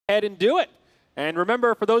ahead and do it. And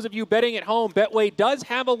remember, for those of you betting at home, Betway does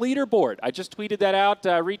have a leaderboard. I just tweeted that out,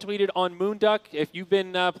 retweeted on MOONDUCK. If you've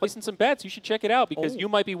been placing some bets, you should check it out because you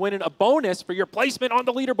might be winning a bonus for your placement on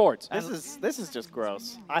the leaderboards. This is just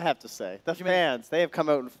gross, I have to say. The fans, they have come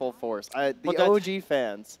out in full force. The OG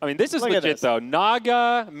fans. I mean, this is legit, though.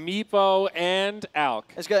 Naga, Meepo, and Alk.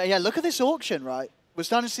 It's good. Yeah, look at this auction, right? We're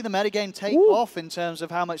starting to see the metagame take off in terms of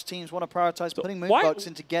how much teams want to prioritize putting Moonbucks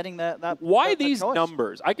into getting that Why these choice.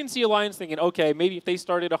 numbers? I can see Alliance thinking, okay, maybe if they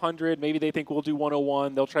start at 100, maybe they think we'll do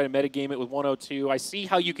 101. They'll try to metagame it with 102. I see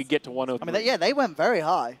how you could get to 103. I mean, they went very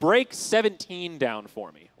high. Break 17 down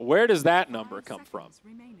for me. Where does that number come from?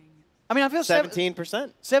 I mean, I feel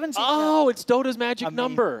 17%. 17. Oh, it's Dota's magic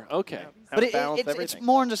number. Okay. But it's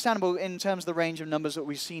more understandable in terms of the range of numbers that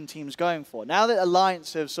we've seen teams going for. Now that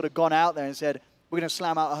Alliance have sort of gone out there and said, we're going to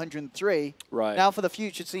slam out 103. Right. Now for the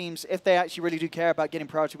future teams, if they actually really do care about getting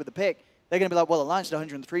priority with the pick, they're going to be like, well, Alliance did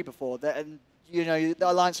 103 before. And, you know,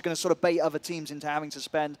 the Alliance is going to sort of bait other teams into having to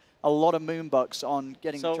spend a lot of Moonbucks on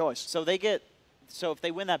getting the choice. So they get... So if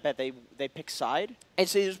they win that bet, they pick side?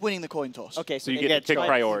 It's winning the coin toss. Okay, so you get to pick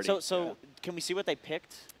priority. So can we see what they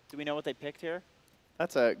picked? Do we know what they picked here?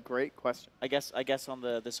 That's a great question. I guess on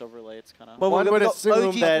this overlay, it's kind of... Well, one would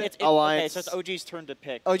assume that Alliance... Okay, so it's OG's turn to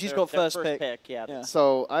pick. OG's got first pick. Yeah.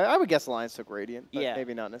 So I would guess Alliance took Radiant, but yeah.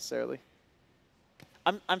 maybe not necessarily.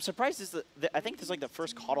 I'm surprised. I think this is like the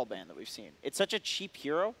first Coddle ban that we've seen. It's such a cheap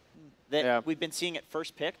hero that we've been seeing it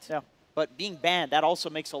first picked. Yeah. But being banned, that also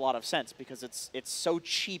makes a lot of sense because it's so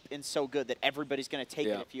cheap and so good that everybody's going to take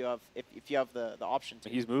it if you have the option to.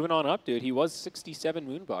 He's moving on up, dude. He was 67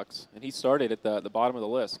 Moonbucks, and he started at the bottom of the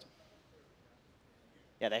list.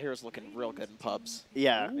 Yeah, that hero's looking real good in pubs.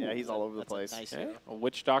 Yeah, he's all over the place. Nice hero. A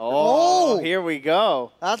witch doctor. Oh, here we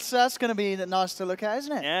go. That's going to be nice to look at,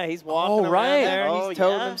 isn't it? Yeah, he's walking around there. He's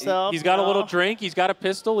towing himself. He's got a little drink. He's got a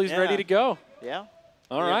pistol. He's ready to go. Yeah.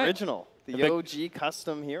 All right. Original. The OG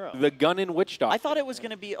custom hero. The gun in Witch Doctor. I thought it was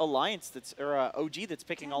going to be Alliance or OG that's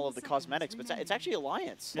picking all of the cosmetics, but it's actually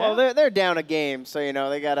Alliance. Well, they're down a game, so you know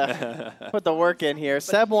they gotta put the work in here.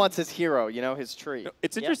 Seb wants his hero, you know, his tree.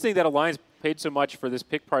 It's interesting that Alliance paid so much for this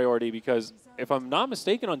pick priority because, if I'm not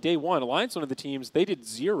mistaken, on day one, Alliance, one of the teams, they did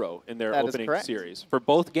 0 in their opening series for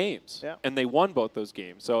both games, and they won both those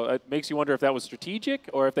games. So it makes you wonder if that was strategic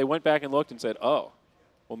or if they went back and looked and said, oh,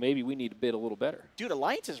 well, maybe we need to bid a little better. Dude,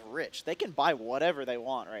 Alliance is rich. They can buy whatever they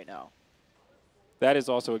want right now. That is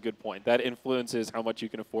also a good point. That influences how much you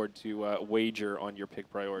can afford to wager on your pick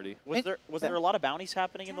priority. Was there a lot of bounties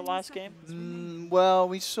happening in the last game? Well,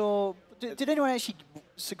 we saw... Did anyone actually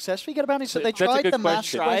successfully get a bounty? So they That's a tried good the mass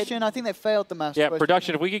question. question. I think they failed the mass question. Yeah,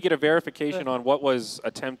 production, if we could get a verification on what was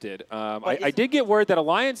attempted. I did get word that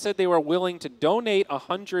Alliance said they were willing to donate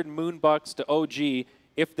 100 Moonbucks to OG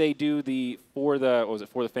if they do for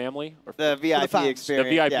the family? Or the VIP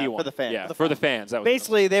experience. The VIP one. For the fans. Yeah, for the fans. That was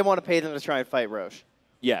basically, they want to pay them to try and fight Roche.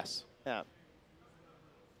 Yes. Yeah.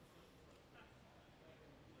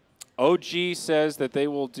 OG says that they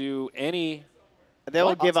will do any... They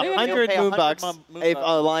will give 100 Moonbucks if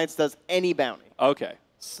Alliance does any bounty. Okay.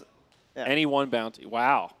 Yeah. Any one bounty.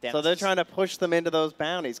 Wow. So they're trying to push them into those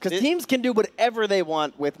bounties. Because teams can do whatever they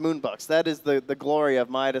want with Moonbucks. That is the glory of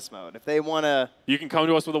Midas mode. If they want to... You can come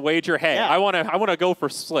to us with a wager. Hey, I want to go for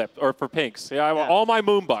slip or for pinks. Yeah, I want all my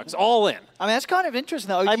Moonbucks, all in. I mean, that's kind of interesting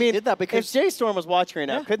that OG did that because... if J-Storm was watching right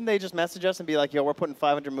now, couldn't they just message us and be like, yo, we're putting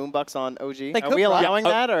 500 Moonbucks on OG? Are we allowing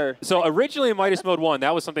that? Or So originally in Midas Mode 1,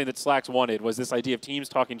 that was something that Slacks wanted, was this idea of teams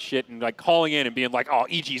talking shit and like calling in and being like, oh,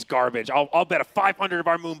 EG's garbage. I'll bet a 500 of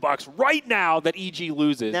our Moonbucks right now that EG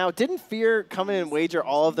loses. Now, didn't Fear come in and wager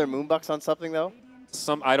all of their Moonbucks on something, though?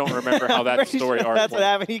 I don't remember how that story arc That's what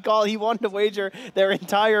happened. He wanted to wager their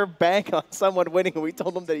entire bank on someone winning, and we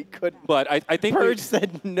told him that he couldn't. But I think Purge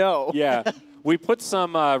said no. Yeah. We put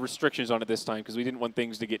some restrictions on it this time because we didn't want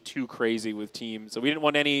things to get too crazy with teams. So we didn't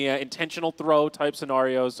want any intentional throw type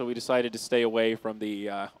scenarios, so we decided to stay away from the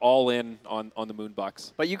all-in on the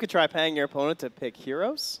Moonbucks. But you could try paying your opponent to pick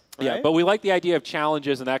heroes, right? Yeah, but we like the idea of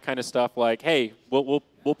challenges and that kind of stuff like, hey,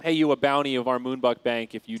 we'll pay you a bounty of our Moonbuck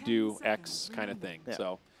bank if you do X kind of thing. Yeah.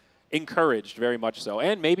 So encouraged, very much so.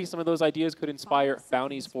 And maybe some of those ideas could inspire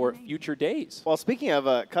bounties for future days. Well, speaking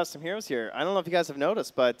of custom heroes here, I don't know if you guys have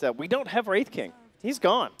noticed, but we don't have Wraith King. He's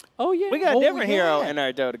gone. Oh, yeah. We got a different hero in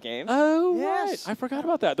our Dota games. Oh, yes. Right. I forgot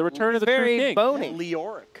about that. The return of the Very true king. bony.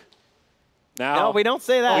 Leoric. Now, no, we don't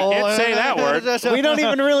say that. We can't say that word. We don't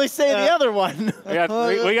even really say the other one. we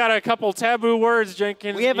got a couple taboo words,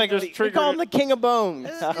 Jenkins. We call him the King of Bones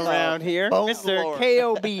around here. Mr. Lord.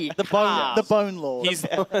 KOB. The Bone Lord. He's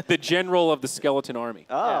the general of the skeleton army.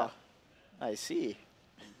 Oh, I see.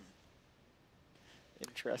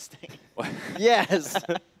 Interesting. Yes.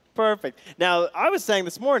 Perfect. Now, I was saying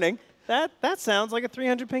this morning that sounds like a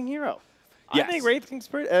 300 ping hero. Yes. I think Wraith King's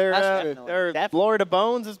pretty, or Lord of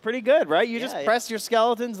Bones is pretty good, right? You just press your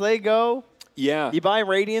skeletons, they go. Yeah. You buy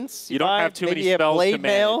Radiance. You don't have too many maybe spells a Blade to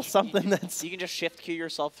manage. Mail, something that's... You can just shift queue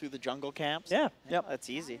yourself through the jungle camps. Yeah. Yep. That's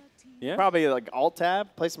easy. Yeah. Probably like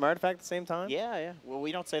Alt-Tab, play some artifact at the same time. Yeah, yeah. Well,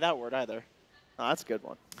 we don't say that word either. Oh, that's a good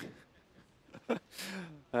one.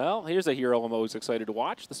 Well, here's a hero I'm always excited to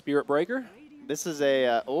watch, the Spirit Breaker. This is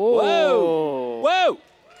a... Whoa! Whoa!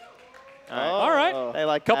 All right. They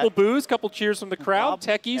like couple that. boos, couple cheers from the crowd.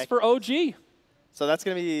 Techies for OG. So that's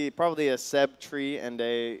going to be probably a Seb tree and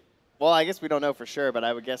a... Well, I guess we don't know for sure, but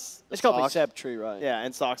I would guess... It's got to be Seb tree, right? Yeah,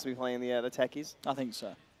 and Sox will be playing the techies. I think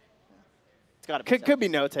so. It's got to be Could be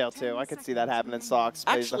No-Tail, too. I could see that happening. Sox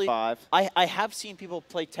plays the 5. I have seen people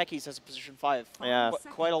play techies as a position 5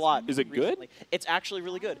 quite a lot. Is it recently. good? It's actually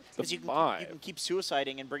really good. Because you can keep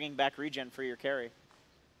suiciding and bringing back regen for your carry.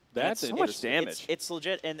 That's so much damage. It's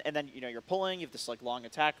legit, and then you're pulling. You have this like long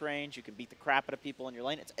attack range. You can beat the crap out of people in your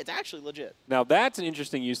lane. It's actually legit. Now that's an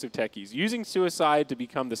interesting use of techies, using suicide to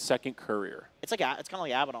become the second courier. It's kind of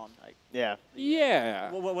like Abaddon. Yeah.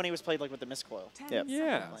 Yeah. When he was played like with the Mistcoil. Yep.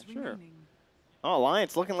 Yeah. Sure. Oh,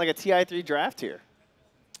 Alliance looking like a TI3 draft here.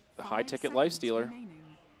 The high ticket lifestealer.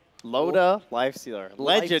 Loda Lifestealer.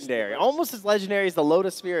 Legendary. Almost as legendary as the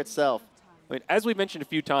Loda Sphere itself. I mean, as we mentioned a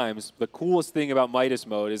few times, the coolest thing about Midas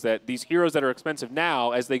mode is that these heroes that are expensive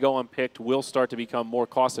now, as they go unpicked, will start to become more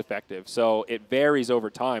cost-effective. So it varies over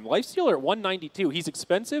time. Lifestealer at 192, he's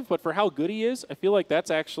expensive, but for how good he is, I feel like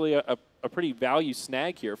that's actually a pretty value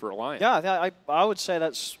snag here for Alliance. Yeah, I would say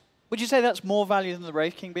that's... Would you say that's more value than the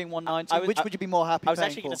Wraith King being 190? Which would you be more happy I was paying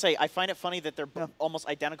actually going for? to say, I find it funny that they're almost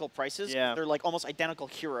identical prices. Yeah. They're like almost identical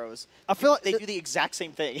heroes. I feel like they do the exact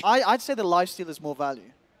same thing. I'd say the Lifestealer is more value.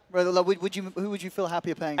 Who would you feel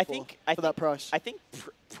happier paying for that price? I think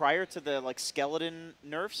prior to the skeleton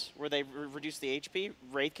nerfs where they reduced the HP,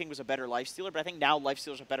 Wraith King was a better Lifestealer, but I think now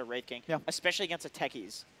Lifestealer's a better Wraith King, especially against the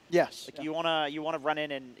techies. Yes. You wanna run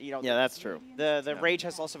in and Yeah, that's true. The rage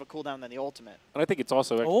has less of a cooldown than the ultimate. And I think it's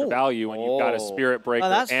also extra value when you've got a Spirit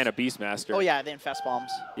Breaker and a Beastmaster. Oh yeah, the Infest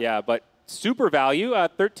Bombs. Yeah, but super value,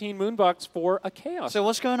 13 Moonbucks for a Chaos. So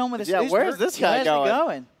what's going on with this? Yeah, where's this guy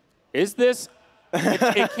going? Is this...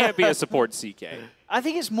 it can't be a support CK. I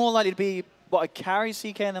think it's more likely to be, a carry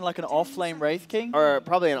CK and then like an off-lane Wraith King? Or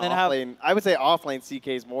probably an off-lane. I would say off-lane CK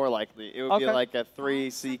is more likely. It would be like a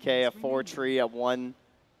 3 CK, a 4 tree, a 1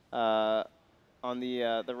 on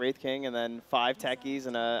the Wraith King, and then 5 techies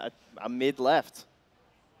and a mid-left.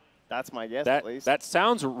 That's my guess, at least. That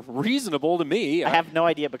sounds reasonable to me. I have no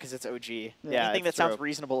idea because it's OG. Yeah, anything that sounds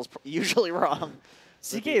reasonable is usually wrong.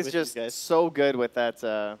 CK is just so good with that...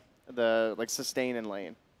 the sustain in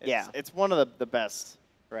lane. It's one of the best.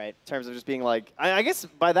 Right. In terms of just being I guess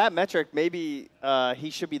by that metric, maybe he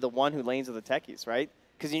should be the one who lanes with the techies, right?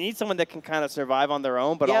 Because you need someone that can kind of survive on their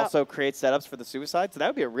own, but also create setups for the suicide. So that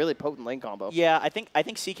would be a really potent lane combo. Yeah, I think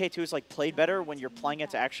CK2 is played better when you're playing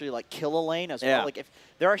it to actually kill a lane as well. If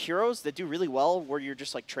there are heroes that do really well where you're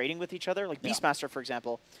just trading with each other, like Beastmaster, for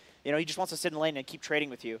example. He just wants to sit in lane and keep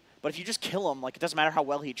trading with you. But if you just kill him, it doesn't matter how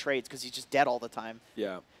well he trades because he's just dead all the time.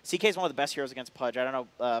 Yeah. CK is one of the best heroes against Pudge. I don't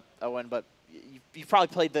know, Owen, but you've probably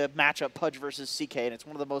played the matchup Pudge versus CK, and it's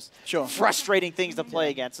one of the most frustrating things to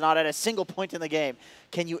play against. Not at a single point in the game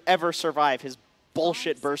can you ever survive his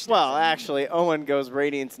bullshit burst. Well, actually, Owen goes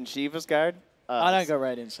Radiance and Shiva's guard. I don't go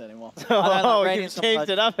Radiance anymore. You changed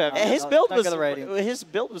it up. His build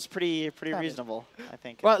was pretty reasonable, I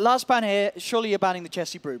think. Right, last ban here. Surely you're banning the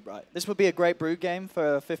Chessie Brood, right? This would be a great Brood game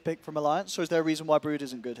for a 5th pick from Alliance, or is there a reason why Brood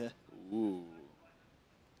isn't good here? Ooh.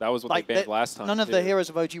 That was what they banned last time. None of the heroes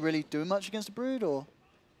of OG really do much against a Brood, or?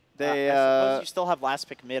 I suppose you still have last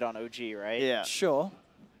pick mid on OG, right? Yeah. Sure.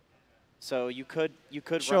 So you could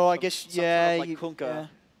Sure, run I guess, some sort of Kunkka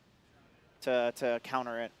to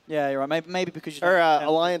counter it. Yeah, you're right. Maybe because you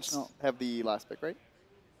Alliance have the last pick, right?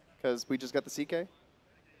 Because we just got the CK.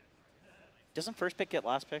 Doesn't first pick get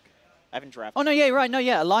last pick? I haven't drafted. Oh no, yeah, you're right. No,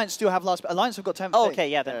 yeah, Alliance still have last. Alliance have got 10th. Oh, okay,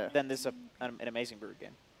 yeah. Then this is an amazing Brood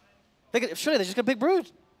game. Surely they're just gonna pick Brood.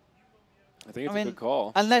 I think it's a good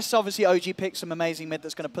call. Unless obviously OG picks some amazing mid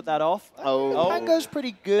that's going to put that off. Pango's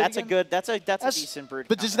pretty good. That's a decent Brood.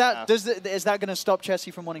 But is that going to stop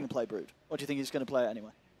Chessie from wanting to play Brood, or do you think he's going to play it anyway?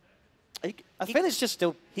 I feel it's just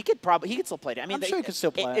still. He could still play it. I mean, I'm sure he could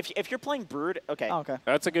still play it. If you're playing Brood, okay. Oh, okay.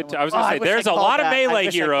 That's a good. I was going to say there's a lot of melee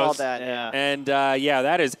heroes, and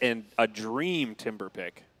that is a dream Timber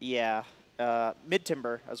pick. Yeah, mid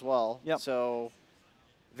Timber as well. Yep. So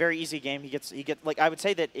very easy game. He gets like I would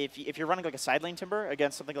say that if you're running like a side lane Timber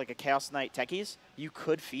against something like a Chaos Knight Techies, you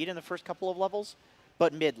could feed in the first couple of levels.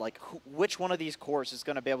 But mid, like, which one of these cores is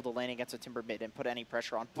going to be able to lane against a Timber mid and put any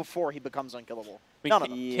pressure on before he becomes unkillable? None of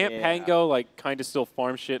them. Can't Pango, like, kind of still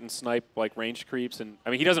farm shit and snipe, like, range creeps? And I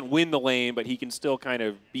mean, he doesn't win the lane, but he can still kind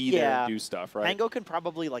of be there and do stuff, right? Pango can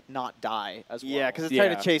probably, like, not die as well. Yeah, because it's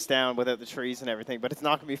trying to chase down without the trees and everything, but it's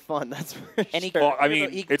not going to be fun, that's for sure. Well, I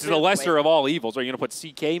mean, it's the lesser of all evils. Are you going to put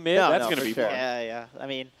CK mid? No, That's going to be fun. Yeah. I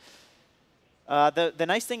mean... the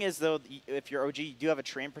nice thing is, though, if you're OG, you do have a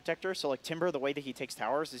Treant Protector. So, like, Timber, the way that he takes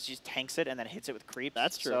towers is he just tanks it and then hits it with creeps.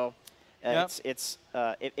 That's true. So,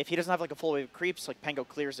 if he doesn't have, like, a full wave of creeps, like, Pango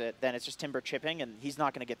clears it, then it's just Timber chipping, and he's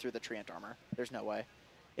not going to get through the Treant armor. There's no way.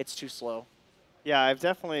 It's too slow. Yeah, I've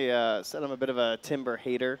definitely said I'm a bit of a Timber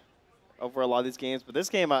hater over a lot of these games. But this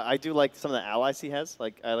game, I do like some of the allies he has.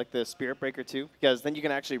 Like, I like the Spirit Breaker, too, because then you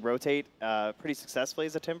can actually rotate pretty successfully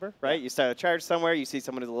as a Timber, right? You start a charge somewhere, you see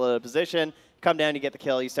someone who's a little out of position, come down, you get the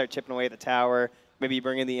kill, you start chipping away at the tower. Maybe you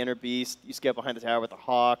bring in the Inner Beast, you scale behind the tower with the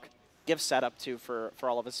Hawk. Give setup, too, for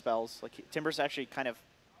all of his spells. Like, Timber's actually kind of,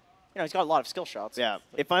 he's got a lot of skill shots. Yeah.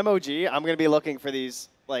 If I'm OG, I'm going to be looking for these,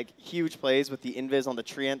 like, huge plays with the Invis on the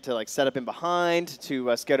Treant to, like, set up in behind,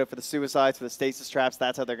 to scout out for the Suicides, for the Stasis Traps.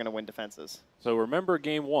 That's how they're going to win defenses. So remember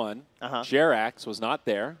game one, Jerax was not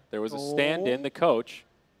there. There was a stand-in, the coach.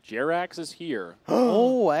 Jerax is here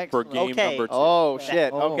for game number 2. Oh,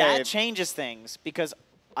 shit. Okay. That changes things, because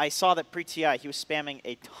I saw that pre-TI, he was spamming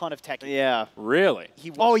a ton of Techies. Yeah. Really?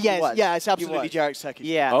 Yeah, it's absolutely Jerax Techies.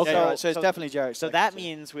 Yeah. Okay. So it's definitely Jerax Techies. So that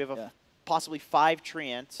means we have possibly 5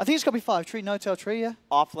 Treants. I think it's got to be 5. Tree, No-Tail Tree, yeah?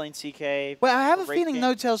 Offlane CK. Well, I have a feeling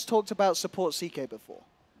No-Tail's talked about support CK before.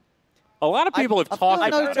 A lot of people have talked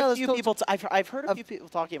about it. I've heard a few people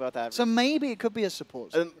talking about that. So maybe it could be a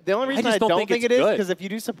support. The only reason I don't think it is because if you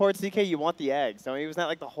do support CK, you want the Ags. Don't you? Isn't that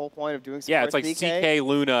like the whole point of doing support Yeah, it's like CK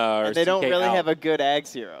Luna or and they don't really have a good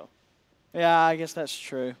Ags hero. Yeah, I guess that's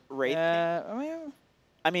true.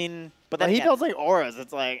 I mean, but then he builds like auras.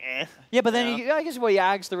 It's like, Yeah, but then I guess he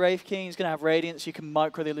Ags the Wraith King. He's gonna have Radiance. You can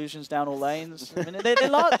micro the illusions down all lanes. I mean, they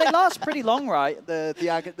last pretty long, right? The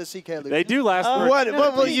CK illusions. They do last.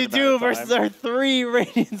 What will you do versus our 3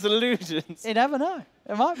 Radiance illusions? You never know.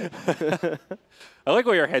 It might be. I like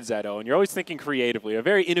where your head's at, Owen. You're always thinking creatively. A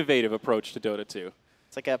very innovative approach to Dota 2.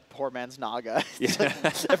 It's like a poor man's Naga.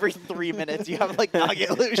 Every 3 minutes, you have like Naga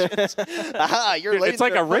illusions. It's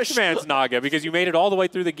like a rich man's Naga because you made it all the way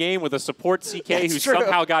through the game with a support CK who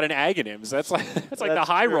somehow got an Aghanims. That's like the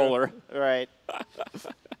high roller. Right.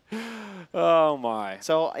 Oh my.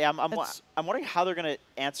 So yeah, I'm wondering how they're gonna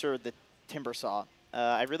answer the Timber Saw.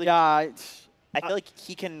 I feel like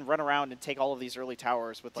he can run around and take all of these early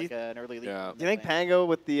towers with like an early lead. Do you think Pango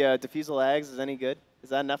with the Diffusal Ags is any good? Is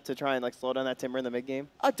that enough to try and like slow down that Timber in the mid game?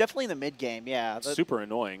 Definitely in the mid game, yeah. Super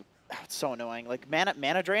annoying. It's so annoying. Like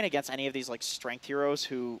mana drain against any of these like strength heroes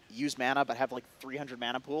who use mana but have like 300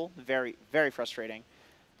 mana pool. Very, very frustrating.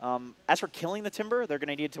 As for killing the Timber, they're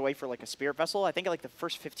gonna need to wait for like a Spirit Vessel. I think like the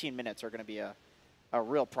first 15 minutes are gonna be a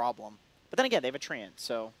real problem. But then again, they have a Treant,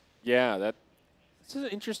 so. Yeah, this is an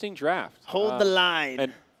interesting draft. Hold the line.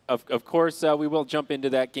 And of course, we will jump into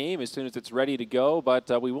that game as soon as it's ready to go,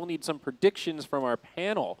 but we will need some predictions from our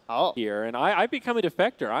panel here. And I've become a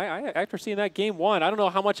defector. After seeing that game 1, I don't know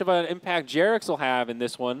how much of an impact Jerax will have in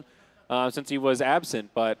this one since he was absent,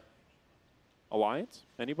 but Alliance?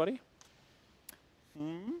 Anybody?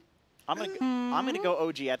 I'm gonna go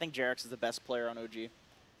OG. I think Jerax is the best player on OG.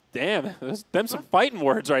 Damn, them some fighting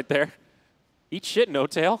words right there. Eat shit,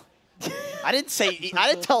 No-Tail. I didn't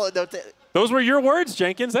tell it No-Tail. Those were your words,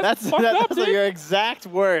 Jenkins. That's fucked up, dude. Your exact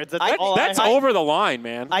words. That's over the line,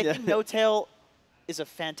 man. I think No-Tail is a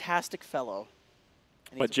fantastic fellow.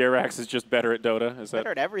 But Jerax is just better at Dota? Is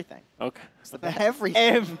better at everything. Okay.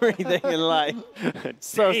 Everything in life.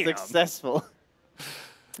 So successful.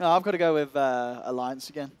 No, I've got to go with Alliance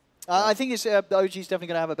again. I think it's OG's definitely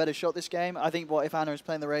going to have a better shot this game. I think if Anna is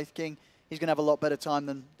playing the Wraith King, he's going to have a lot better time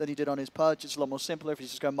than he did on his Purge. It's a lot more simpler. If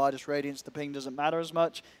he's just going Midas Radiance, the ping doesn't matter as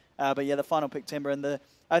much. But yeah, the final pick Timber, and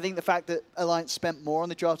I think the fact that Alliance spent more on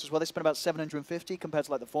the draft as well, they spent about 750 compared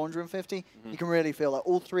to like the 450. You can really feel like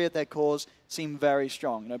all 3 of their cores seem very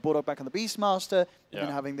strong. Bulldog back on the Beastmaster, and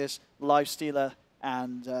then having this Lifestealer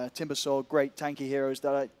and Timber Saw, great tanky heroes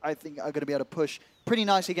that I think are going to be able to push pretty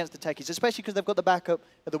nicely against the techies, especially because they've got the backup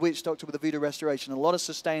of the Witch Doctor with the Voodoo Restoration. A lot of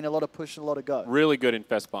sustain, a lot of push, and a lot of go. Really good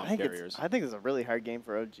Infest Bomb carriers. I think it's a really hard game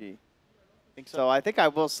for OG. Think so I think I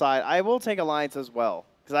will take Alliance as well.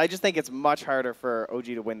 Because I just think it's much harder for OG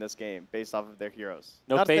to win this game based off of their heroes.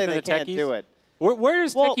 No faith in the techies? Can't do it. Where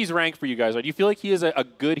does Techie's rank for you guys? Do you feel like he is a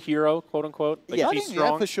good hero, quote unquote? Like yeah, he's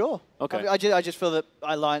strong? Yeah, for sure. Okay. I just feel that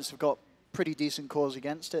Alliance have got pretty decent cause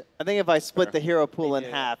against it. I think if I split the hero pool in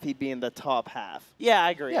half, he'd be in the top half. Yeah, I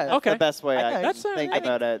agree. Yeah, that's the best way I think think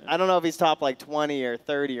about it. I don't know if he's top like 20 or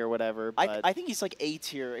 30 or whatever. But I think he's like A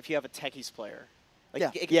tier if you have a Techies player.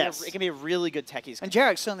 Like, yeah. It can be a really good Techies. And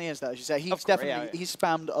Jarek certainly is that, as you say. He's definitely he's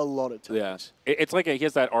spammed a lot of times. Yeah. It's like he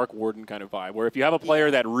has that Arc Warden kind of vibe, where if you have a player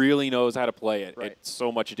that really knows how to play it, it's so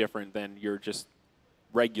much different than your just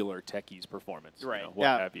regular Techie's performance. Right. You know, what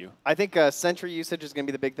have you. I think Sentry usage is going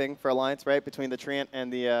to be the big thing for Alliance, right? Between the Treant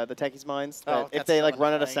and the Techie's minds. If they like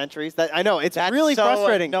run out of sentries. I know, it's really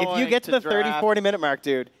frustrating. If you get to the 30, 40-minute mark,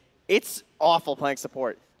 dude, it's awful playing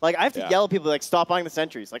support. Like, I have to yell at people, like, stop buying the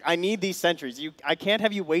sentries. Like, I need these sentries. I can't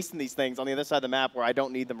have you wasting these things on the other side of the map where I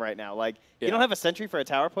don't need them right now. Like, you don't have a sentry for a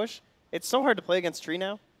tower push? It's so hard to play against Tree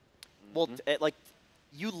now. Well, like,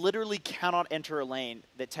 you literally cannot enter a lane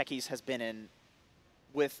that Techies has been in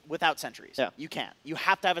without sentries. Yeah. You can't. You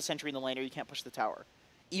have to have a sentry in the lane or you can't push the tower,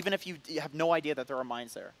 even if you have no idea that there are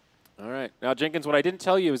mines there. All right. Now, Jenkins, what I didn't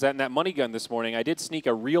tell you is that in that money gun this morning, I did sneak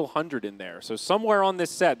a real 100 in there. So somewhere on this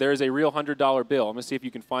set, there is a real $100 bill. I'm going to see if you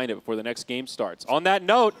can find it before the next game starts. On that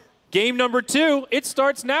note, game number 2, it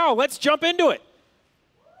starts now. Let's jump into it.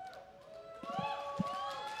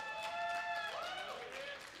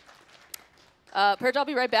 Purge, I'll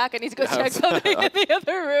be right back. I need to go check something in the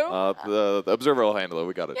other room. The observer will handle it.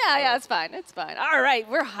 We got it. Yeah, it's fine. It's fine. All right,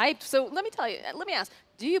 we're hyped. So let me ask,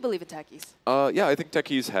 do you believe in Techies? Yeah, I think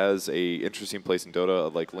Techies has a interesting place in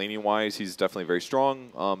Dota. Like, laning-wise, he's definitely very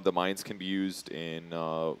strong. The mines can be used in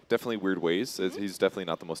definitely weird ways. He's definitely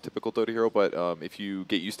not the most typical Dota hero, but if you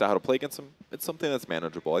get used to how to play against him, it's something that's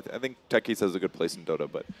manageable. I think Techies has a good place in Dota,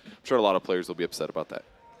 but I'm sure a lot of players will be upset about that.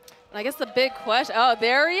 And I guess the big question, oh,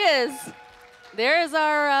 there he is. There's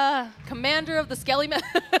our commander of the Skelly Men.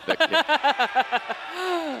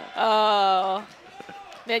 Oh.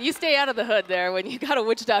 Man, you stay out of the hood there when you got a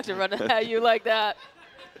witch doctor running at you like that.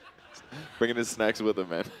 Bringing his snacks with him,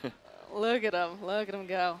 man. Look at him. Look at him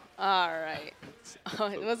go. All right. Oh,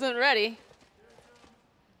 he wasn't ready. You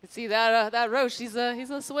can see that Roche. He's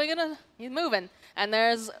a swinging. He's moving. And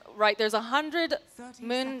there's 100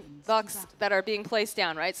 moonducks that are being placed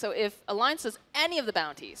down, right? So if Alliance does any of the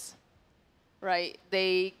bounties, right,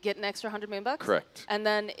 they get an extra 100 moonbucks. Correct. And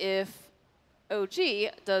then if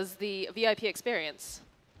OG does the VIP experience,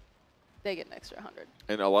 they get an extra 100.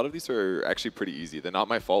 And a lot of these are actually pretty easy. The Not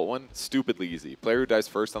My Fault one, stupidly easy. Player who dies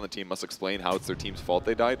first on the team must explain how it's their team's fault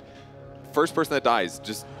they died. First person that dies,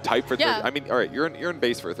 just type for 30. I mean, all right, you're in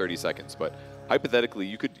base for 30 seconds, but hypothetically,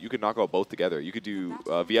 you could knock out both together. You could do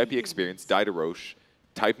VIP experience, die to Roche,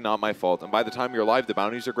 type Not My Fault, and by the time you're alive, the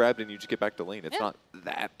bounties are grabbed and you just get back to lane. It's not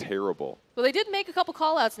that terrible. Well, they did make a couple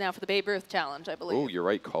call-outs now for the Babe Ruth challenge, I believe. Oh, you're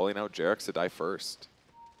right, calling out Jarex to die first.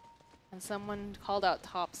 And someone called out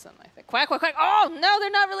Thompson, I think. Quack, quack, quack. Oh, no,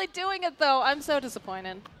 they're not really doing it, though. I'm so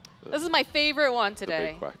disappointed. This is my favorite one today. The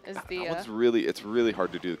big quack. Is that one's it's really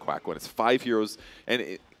hard to do the quack one. It's 5 heroes,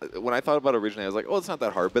 and when I thought about it originally, I was like, oh, it's not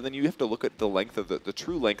that hard. But then you have to look at the length of the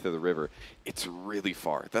true length of the river. It's really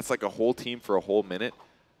far. That's like a whole team for a whole minute,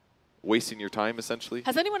 wasting your time essentially.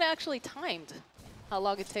 Has anyone actually timed how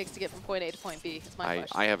long it takes to get from point A to point B? Is my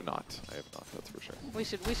question. I have not. I have not. That's for sure. We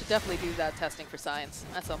should definitely do that testing for science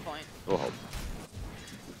at some point. We'll hope.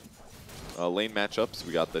 Lane matchups.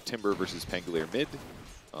 We got the Timber versus Pangolier mid.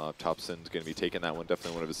 Thompson's going to be taking that one.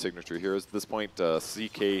 Definitely one of his signature heroes at this point.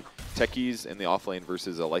 CK Techies in the offlane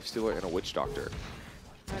versus a Lifestealer and a Witch Doctor.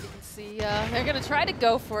 You can see they're going to try to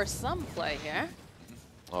go for some play here.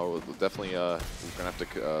 Oh, definitely we're going to have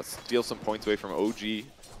to steal some points away from OG.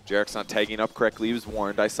 Jarek's not tagging up correctly. He was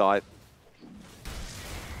warned. I saw it.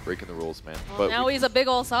 Breaking the rules, man. Well, but now he's a big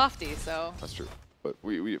old softie, so. That's true. But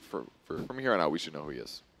from here on out, we should know who he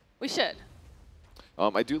is. We should.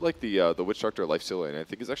 I do like the Witch Doctor Lifestealer, and I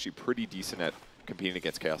think he's actually pretty decent at competing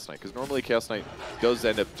against Chaos Knight, because normally Chaos Knight does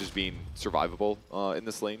end up just being survivable in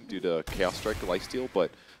this lane due to Chaos Strike lifesteal, but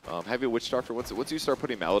having a Witch Doctor, once you start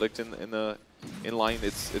putting Maledict in line,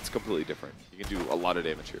 it's completely different. You can do a lot of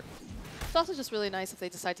damage here. It's also just really nice if they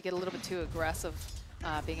decide to get a little bit too aggressive,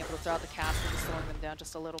 being able to throw out the cast and just slowing them down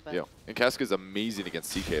just a little bit. Yeah, and Cask is amazing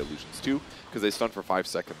against CK illusions too, because they stun for 5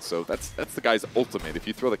 seconds. So that's the guy's ultimate. If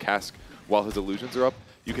you throw the Cask while his illusions are up,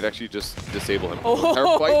 you could actually just disable him.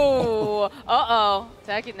 Oh, uh-oh.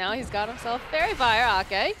 Now he's got himself Fairy Fire.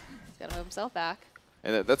 Okay. He's got to move himself back.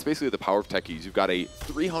 And that's basically the power of techies. You've got a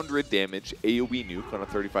 300 damage AoE nuke on a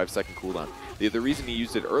 35-second cooldown. The reason he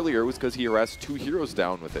used it earlier was because he harassed 2 heroes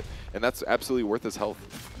down with it, and that's absolutely worth his health.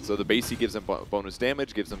 So the base he gives him bonus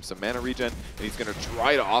damage, gives him some mana regen, and he's going to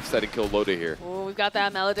try to offset and kill Loda here. Oh, we've got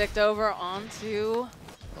that Maledict over onto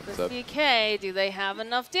the CK. Do they have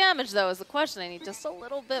enough damage, though, is the question. They need just a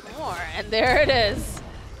little bit more, and there it is.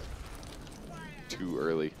 Too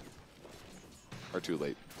early. Or too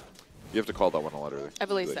late. You have to call that one a lot earlier. I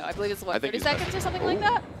believe so. I believe it's, what, 30 seconds or something like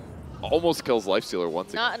that? Almost kills Lifestealer once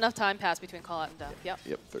again. Not enough time passed between call out and death. Yep.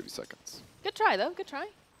 Yep, 30 seconds. Good try, though. Good try.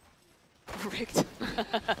 Rigged.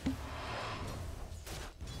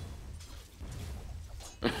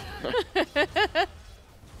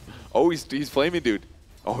 Oh, he's flaming, dude.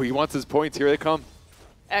 Oh, he wants his points. Here they come.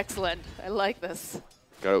 Excellent. I like this.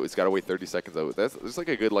 He's got to wait 30 seconds. There's like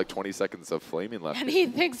a good 20 seconds of flaming left. And he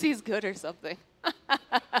thinks he's good or something.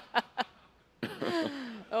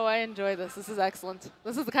 Oh, I enjoy this. This is excellent.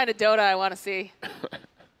 This is the kind of Dota I want to see.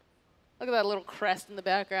 Look at that little crest in the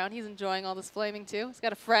background. He's enjoying all this flaming, too. He's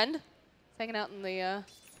got a friend. He's hanging out in the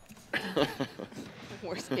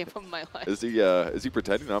worst game of my life. Is he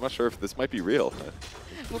pretending? I'm not sure if this might be real.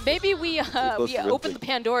 Well, maybe we opened the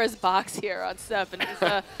Pandora's box here on Steph, and he's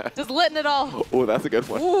just letting it all. Oh, that's a good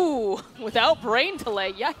one. Ooh, without brain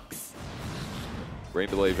delay. Yikes. Brain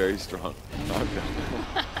delay very strong.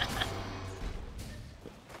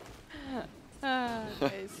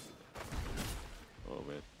 Nice. Oh,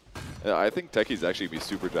 man. Yeah, I think Techie's actually be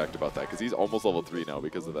super jacked about that because he's almost level 3 now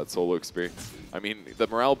because of that solo experience. I mean, the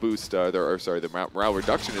morale boost, the morale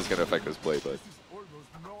reduction is going to affect his play, but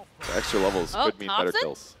the extra levels could mean better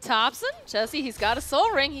kills. Thompson, Jesse, he's got a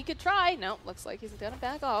soul ring. He could try. Nope, looks like he's going to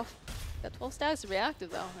back off. Got 12 stacks reactive,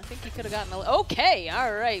 though. I think he could have gotten a... Okay,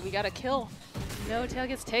 all right, we got a kill. No Tail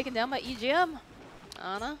gets taken down by EGM.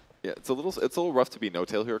 Ana. Yeah, it's a little rough to be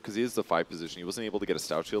No-Tail here because he is the 5 position. He wasn't able to get a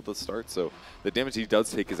Stout Shield to start, so the damage he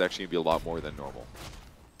does take is actually going to be a lot more than normal.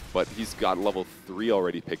 But he's got level 3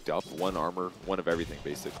 already picked up, 1 armor, 1 of everything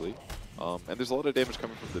basically. And there's a lot of damage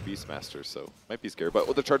coming from the Beastmaster, so might be scary. But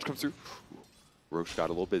when the charge comes through, Roche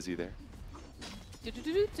got a little busy there.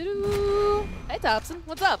 Hey, Thompson,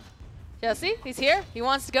 what's up? Jesse, he's here. He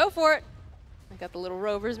wants to go for it. I got the little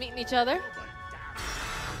rovers meeting each other.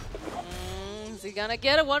 Is he gonna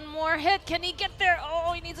get it? One more hit? Can he get there?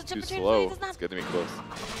 Oh, he needs a chip Too between. slow. He does not. It's getting me close.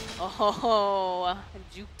 Oh,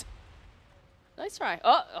 juked. Nice try.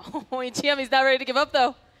 Oh, EGM, he's not ready to give up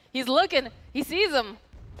though. He's looking. He sees him.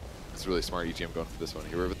 It's really smart EGM going for this one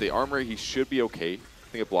here. With the armor, he should be okay. I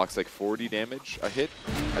think it blocks like 40 damage a hit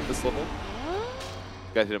at this level.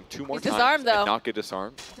 Got to hit him 2 more times disarmed, though. And not get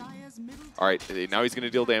disarmed. All right, now he's going to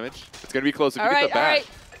deal damage. It's going to be close if you get the bash. All right.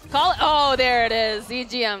 Call it. Oh, there it is.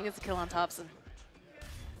 EGM gets a kill on Thompson.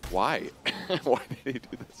 Why? Why did he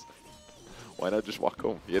do this? Why not just walk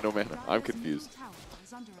home? He had no mana. I'm confused.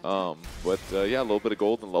 Yeah, a little bit of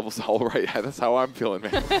gold and levels all right. Yeah, that's how I'm feeling,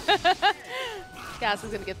 man. Gas is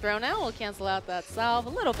going to get thrown out. We'll cancel out that salve a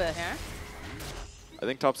little bit here. I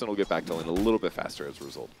think Thompson will get back to lane a little bit faster as a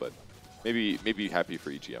result, but maybe happy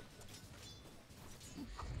for EGM.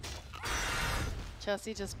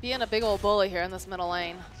 Chelsea just being a big old bully here in this middle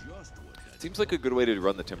lane. Seems like a good way to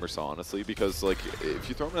run the Timber Saw, honestly, because like if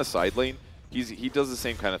you throw him in a side lane, he does the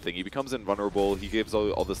same kind of thing. He becomes invulnerable. He gives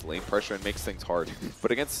all this lane pressure and makes things hard.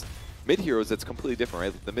 But against mid heroes, it's completely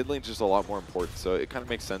different, right? The mid lane is just a lot more important. So it kind of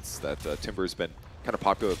makes sense that Timber has been kind of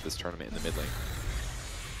popular with this tournament in the mid lane.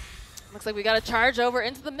 Looks like we got a charge over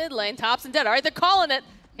into the mid lane. Thompson dead. All right, they're calling it.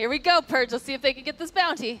 Here we go, Purge. Let's see if they can get this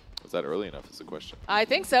bounty. Was that early enough is the question. I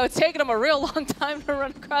think so. It's taken him a real long time to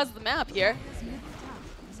run across the map here.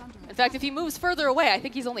 In fact, if he moves further away, I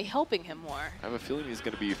think he's only helping him more. I have a feeling he's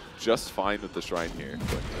going to be just fine with the Shrine here,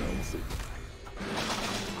 but we'll see.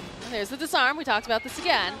 And there's the disarm. We talked about this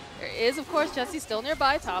again. There is, of course, Jesse still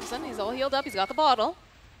nearby. Thompson, he's all healed up. He's got the bottle.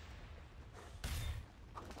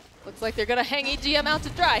 Looks like they're going to hang EGM out to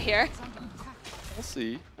dry here. We'll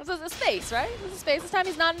see. This is a space, right? This is a space. This time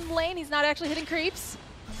he's not in the lane. He's not actually hitting creeps.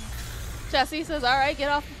 Jesse says, all right, get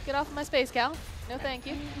off of my space, Cal. No, thank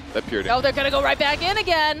you. That peered in. Oh, they're going to go right back in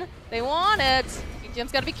again. They want it.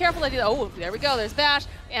 Jim's got to be careful. Oh, there we go. There's Bash.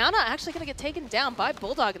 Ana actually going to get taken down by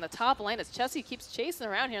Bulldog in the top lane as Chessie keeps chasing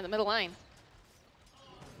around here in the middle lane.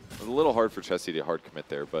 It was a little hard for Chessie to hard commit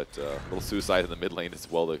there, but a little suicide in the mid lane as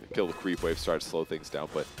well to kill the creep wave, start to slow things down.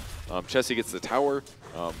 But Chessie gets the tower.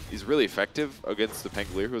 He's really effective against the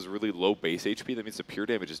Pangolier, who has really low base HP. That means the pure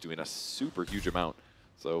damage is doing a super huge amount.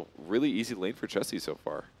 So really easy lane for Chessie so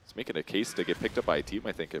far. It's making a case to get picked up by a team,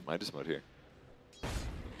 I think, at Midas mode here.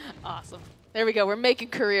 Awesome. There we go. We're making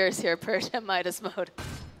careers here, Purge at Midas mode.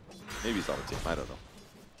 Maybe he's on the team. I don't know.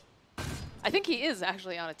 I think he is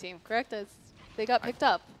actually on a team, correct? They got picked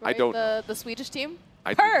up, right? I don't the Swedish team?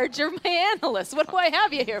 Purge, you're my analyst. What do I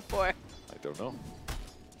have you here for? I don't know.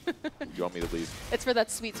 Do you want me to leave? It's for that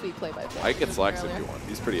sweet, sweet play-by-play. I can get Slacks if you want.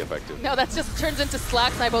 He's pretty effective. No, that just turns into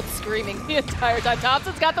Slacks and I both screaming the entire time.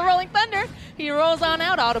 Thompson's got the Rolling Thunder. He rolls on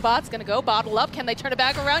out. Autobot's going to go bottle up. Can they turn it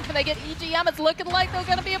back around? Can they get EGM? It's looking like they're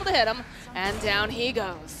going to be able to hit him. And down he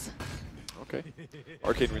goes. Okay.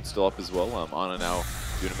 Arcane Rune's still up as well. Ana now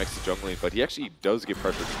doing a mix of jungling, but he actually does get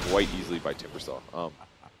pressured quite easily by Timbersaw.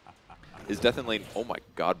 His death in lane, oh my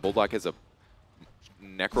god, Bulldog has a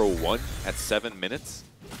Necro 1 at 7 minutes?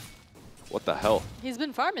 What the hell? He's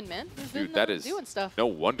been farming, man. He's Dude, been doing stuff. No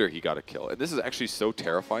wonder he got a kill. And this is actually so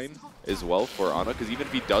terrifying as well for Ana, because even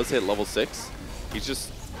if he does hit level 6, he's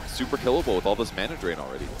just super killable with all this mana drain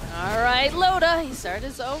already. All right, Loda, he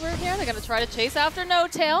started over here. They're going to try to chase after No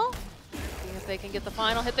Tail. See if they can get the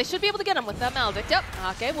final hit. They should be able to get him with that Maledict. Yep,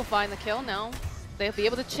 Ake will find the kill now. They'll be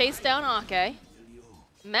able to chase down Ake.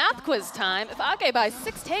 Math quiz time. If Ake buys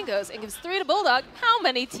 6 tangos and gives 3 to Bulldog, how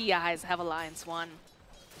many TIs have Alliance won?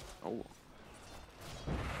 Oh.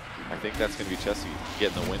 I think that's going to be Chessie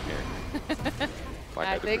getting the win here.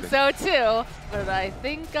 I think so too, but I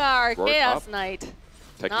think our Chaos Knight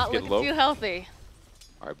not looking too healthy.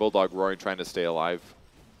 All right, Bulldog roaring, trying to stay alive,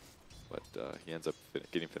 but he ends up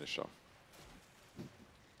getting finished off.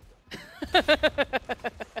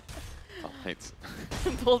 Thanks.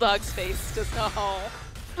 Bulldog's face just all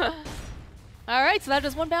right, so that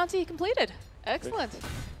is 1 bounty completed. Excellent.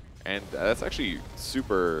 And that's actually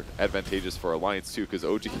super advantageous for Alliance too, because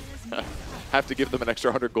OG have to give them an extra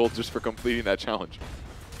 100 gold just for completing that challenge.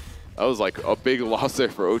 That was like a big loss there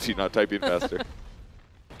for OG not typing faster.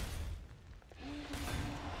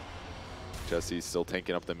 Chessie's still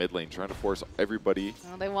tanking up the mid lane, trying to force everybody.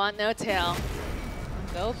 Well, they want No Tail.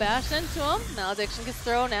 Go bash into him. Malediction gets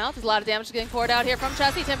thrown out. There's a lot of damage getting poured out here from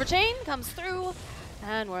Chessie. Timber Chain comes through,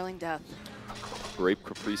 and Whirling Death. Grape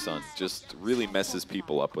Capri Sun just really messes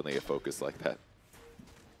people up when they get focused like that.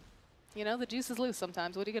 You know, the juice is loose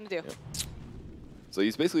sometimes. What are you going to do? Yep. So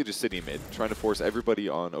he's basically just sitting mid, trying to force everybody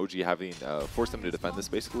on OG having, force them to defend this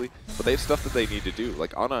basically. But they have stuff that they need to do.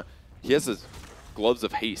 Like Ana, he has his gloves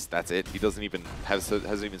of haste, that's it. He doesn't even,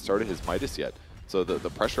 hasn't even started his Midas yet. So the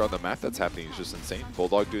pressure on the map that's happening is just insane.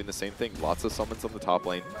 Bulldog doing the same thing. Lots of summons on the top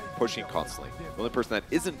lane, pushing constantly. The only person that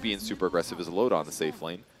isn't being super aggressive is Loda on the safe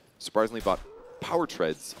lane. Surprisingly bought Power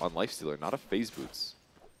Treads on Lifestealer, not a Phase Boots.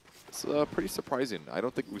 It's pretty surprising. I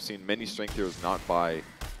don't think we've seen many strength heroes not buy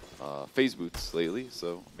Phase Boots lately,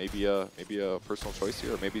 so maybe a personal choice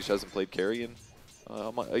here, or maybe she hasn't played carry in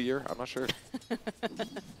a year. I'm not sure.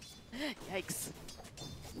 Yikes.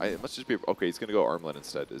 It must just be, okay, he's going to go Armlet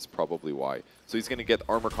instead, is probably why. So he's going to get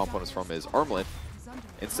armor components from his Armlet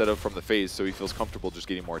instead of from the Phase, so he feels comfortable just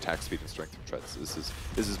getting more attack speed and strength from Treads. This is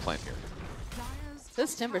his plan here.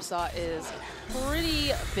 This Timbersaw is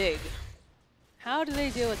pretty big. How do they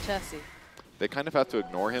deal with Chessie? They kind of have to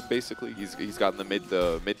ignore him, basically. He's gotten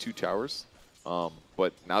the mid 2 towers,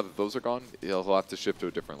 but now that those are gone, he'll have to shift to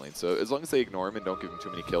a different lane. So as long as they ignore him and don't give him too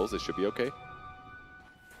many kills, it should be okay.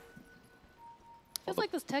 Feels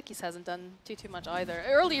like this Techies hasn't done too much either.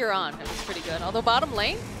 Earlier on, it was pretty good. Although bottom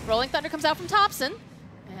lane, Rolling Thunder comes out from Thompson.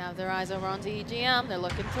 They have their eyes over onto EGM. They're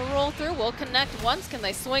looking to roll through. Will connect once. Can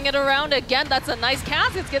they swing it around again? That's a nice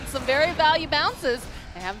cast. It's getting some very value bounces.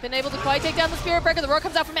 They haven't been able to quite take down the Spirit Breaker. The roar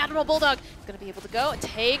comes out from Admiral Bulldog. He's going to be able to go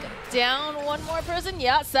take down one more person.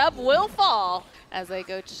 Yeah, Seb will fall as they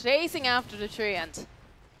go chasing after the Treant.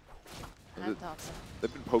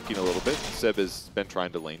 They've been poking a little bit. Seb has been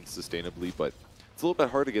trying to lane sustainably, but it's a little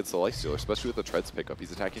bit hard against the Lifestealer, especially with the Treads pickup.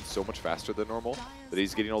 He's attacking so much faster than normal that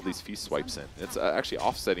he's getting all these feast swipes in. It's actually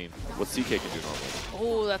offsetting what CK can do normally.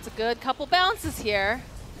 Oh, that's a good couple bounces here.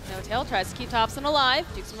 No Tail tries to keep Thompson alive,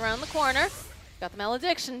 dukes him around the corner. Got the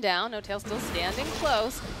Malediction down. No Tail still standing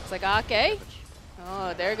close. It's like Ake.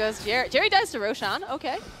 Oh, there goes Jerry. Jerry dies to Roshan.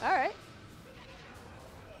 Okay, all right.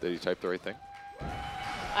 Did he type the right thing?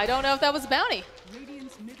 I don't know if that was a bounty.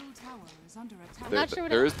 I'm not sure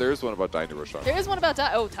what there is one about dying to Roshan. There is one about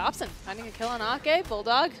dying. Oh, Thompson finding a kill on Ake.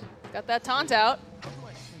 Bulldog got that taunt out.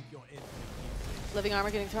 Living armor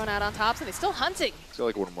getting thrown out on Thompson. He's still hunting. He's got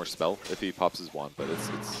like one more spell if he pops his wand, but it's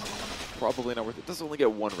probably not worth it. Does only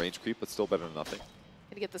get 1 range creep, but still better than nothing.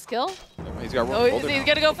 Gonna get the skill? He's got he's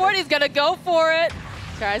gonna go for it. He's gonna go for it.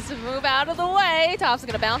 Tries to move out of the way. Thompson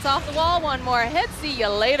gonna bounce off the wall. One more hit. See you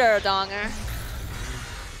later, Donger.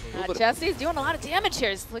 Chessie's doing a lot of damage here.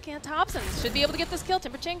 He's looking at Thompson. Should be able to get this kill.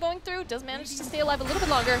 Timber Chain going through. Does manage to stay alive a little bit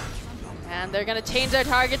longer. And they're going to change their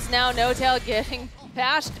targets now. No Tail getting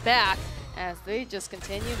bashed back as they just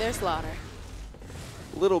continue their slaughter.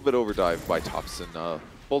 A little bit overdived by Thompson.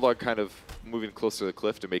 Bulldog kind of moving closer to the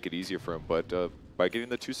cliff to make it easier for him, but by getting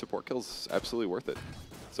the 2 support kills, absolutely worth it.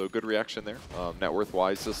 So good reaction there. Net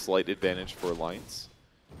worth-wise, a slight advantage for Alliance.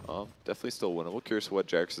 Definitely still winnable. Curious what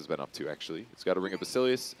Jarex has been up to, actually. He's got a Ring of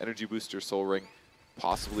Basilius, Energy Booster, Soul Ring,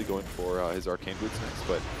 possibly going for his Arcane Boots next,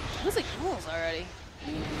 but... Looks like rules already.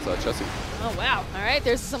 It's Chessie. Oh, wow. All right,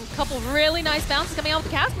 there's some couple really nice bounces coming out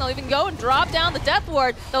with the cast, and they'll even go and drop down the Death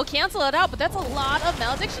Ward. They'll cancel it out, but that's a lot of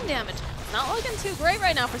Malediction damage. Not looking too great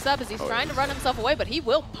right now for Seb as he's trying to run himself away, but he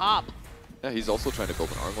will pop. Yeah, he's also trying to build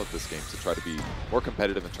an armlet this game to try to be more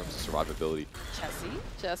competitive in terms of survivability.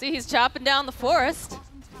 Chessie, he's chopping down the forest.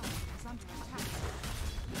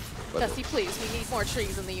 Chessie, please, we need more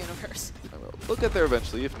trees in the universe. We'll get there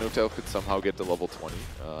eventually if No-Tail could somehow get to level 20.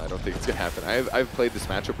 I don't think it's going to happen. I've played this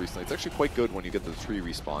matchup recently. It's actually quite good when you get the tree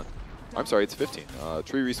respawn. I'm sorry, it's 15.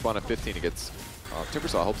 Tree respawn at 15 against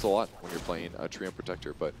Timbersaw helps a lot when you're playing Tree and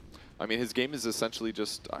Protector, but I mean, his game is essentially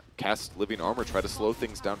just cast Living Armor, try to slow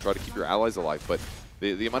things down, try to keep your allies alive, but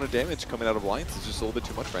the amount of damage coming out of Alliance is just a little bit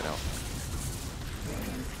too much right now.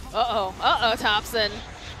 Uh-oh, Thompson.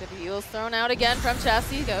 The heals thrown out again from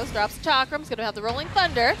Chessie. Goes, drops the Chakram. He's going to have the Rolling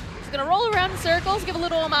Thunder. He's going to roll around in circles, give a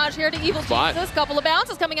little homage here to Evil Jesus. Couple of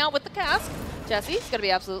bounces coming out with the cast. Chessie's going to be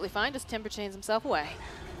absolutely fine. Just Timber chains himself away.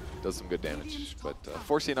 Does some good damage, but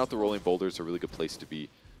forcing out the Rolling Boulder is a really good place to be.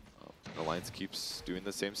 Alliance keeps doing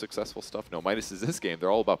the same successful stuff. No, Midas is this game. They're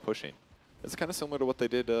all about pushing. It's kind of similar to what they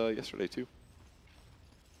did yesterday, too.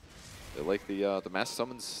 They like the mass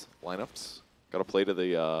summons lineups. Got to play to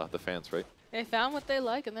the fans, right? They found what they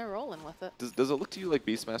like, and they're rolling with it. Does it look to you like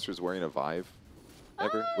Beastmaster is wearing a Vive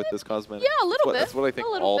ever with this cosmetic? Yeah, a little bit. That's what I think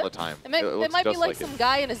all the time. It might be like some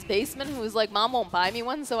guy in his basement who's like, Mom won't buy me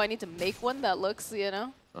one, so I need to make one that looks, you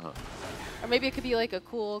know? Or maybe it could be like a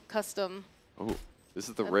cool custom. Oh, this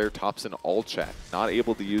is the rare Thompson all chat. Not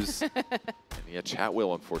able to use any chat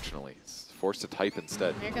wheel, unfortunately. He's forced to type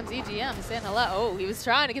instead. Here comes EGM. He's saying hello. Oh, he was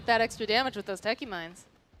trying to get that extra damage with those Techie Mines.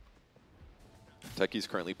 Techie's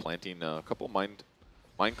currently planting a couple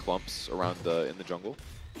mine clumps around in the jungle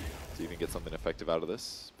to even get something effective out of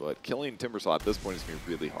this. But killing Timbersaw at this point is going to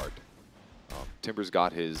be really hard. Timber's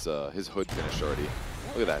got his hood finished already.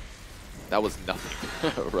 Look at that. That was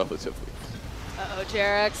nothing, relatively. Uh-oh,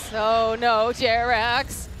 Jarex. Oh, no,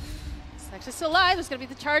 Jarex. He's actually still alive. There's going to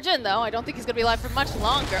be the charge in, though. I don't think he's going to be alive for much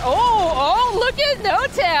longer. Oh, look at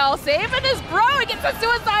No-Tail saving his bro. He gets the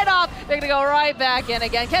suicide off. They're going to go right back in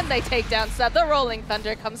again. Can they take down Seb? The Rolling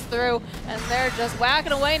Thunder comes through, and they're just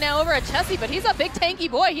whacking away now over at Chessie, but he's a big tanky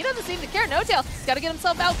boy. He doesn't seem to care. No-Tail, he's got to get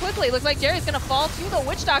himself out quickly. Looks like Jerry's going to fall to the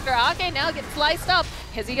Witch Doctor. Ake now gets sliced up.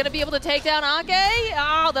 Is he going to be able to take down Ake?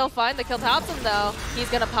 Oh, they'll find the kill Thompson, though. He's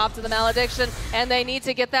going to pop to the Malediction, and they need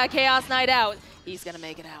to get that Chaos Knight out. He's going to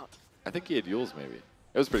make it out. I think he had Yules, maybe.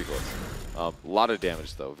 It was pretty close. A lot of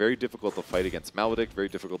damage, though. Very difficult to fight against Maledict, very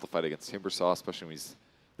difficult to fight against Timbersaw, especially when he's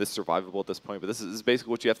this survivable at this point. But this is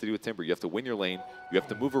basically what you have to do with Timber. You have to win your lane. You have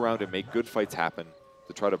to move around and make good fights happen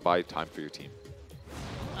to try to buy time for your team.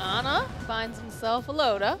 Ana finds himself a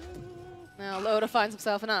Loda. Now Loda finds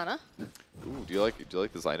himself an Ana. Ooh, do you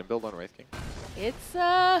like this item build on Wraith King? It's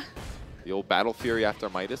the old Battle Fury after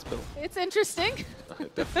Midas build? It's interesting.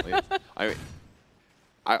 It definitely is. I mean,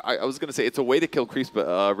 I was going to say it's a way to kill creeps,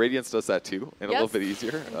 but Radiance does that too, and a little bit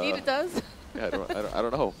easier. Indeed it does. Yeah, I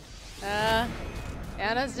don't know.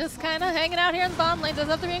 Ana's just kind of hanging out here in the bottom lane. Does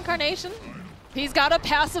have the reincarnation. He's got a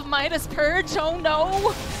passive Midas Purge. Oh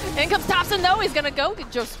no. In comes Thompson. No, he's going to go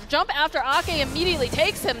just jump after Ake. Immediately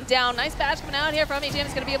takes him down. Nice bash coming out here from EGM.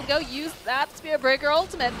 He's going to be able to go use that Spear Breaker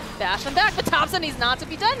ultimate. Bash him back. But Thompson, he's not to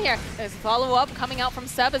be done here. There's a follow-up coming out from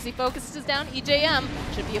Seb as he focuses down EJM.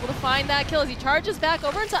 Should be able to find that kill as he charges back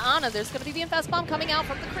over into Ana. There's going to be the Infest Bomb coming out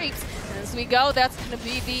from the creeps. And as we go, that's going to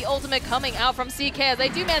be the ultimate coming out from CK as they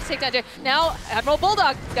do manage to take down Jay. Now, Admiral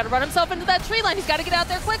Bulldog, he's got to run himself into that tree line. He's got to get out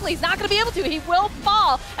there quickly. He's not going to be able to. He will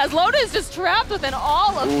fall as Loda is just trapped within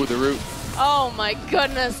all of... Ooh, the root. Oh my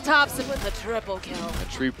goodness, Thompson with the triple kill. The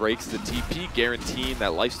tree breaks the TP, guaranteeing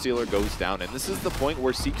that Lifestealer goes down. And this is the point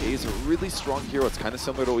where CK is a really strong hero. It's kind of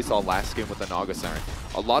similar to what we saw last game with the Naga Siren.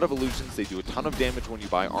 A lot of illusions, they do a ton of damage when you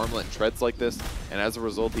buy Armlet and Treads like this. And as a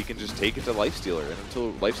result, he can just take it to Lifestealer. And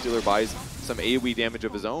until Lifestealer buys some AoE damage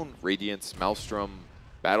of his own, Radiance, Maelstrom,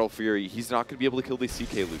 Battle Fury, he's not going to be able to kill these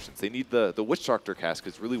CK illusions. They need the Witch Doctor cask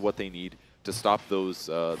is really what they need to stop those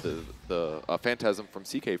the Phantasm from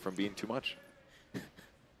CK from being too much.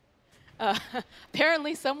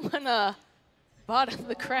 Apparently someone bought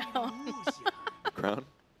the crown. Crown?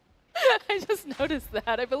 I just noticed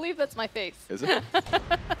that. I believe that's my face. Is it? Let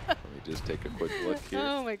me just take a quick look here.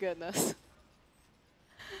 Oh my goodness.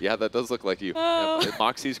 Yeah, that does look like you. Oh. Yep,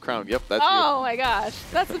 Moxie's crown. Yep, that's you. Oh my gosh,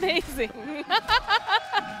 that's amazing.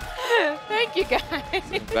 Thank you, guys.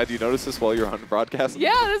 Glad you noticed this while you're on broadcast.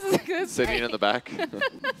 Yeah, this is good. Sitting in the back.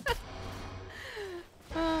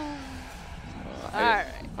 Alright.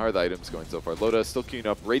 How are the items going so far? Loda is still queuing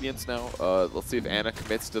up Radiance now. Let's see if Anna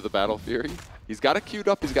commits to the Battle Fury. He's got it queued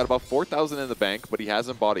up. He's got about 4,000 in the bank, but he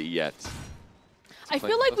hasn't bought it yet. I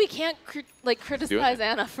feel like we can't criticize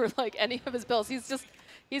Anna for any of his builds. He's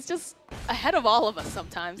just ahead of all of us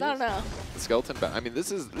sometimes. I don't know. The Skeleton, I mean,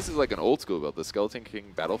 this is like an old school build, the Skeleton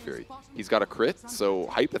King Battle Fury. He's got a crit, so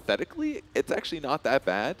hypothetically, it's actually not that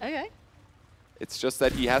bad. Okay. It's just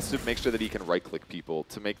that he has to make sure that he can right-click people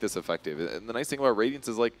to make this effective. And the nice thing about Radiance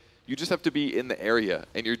is, like, you just have to be in the area,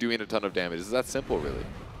 and you're doing a ton of damage. It's that simple, really.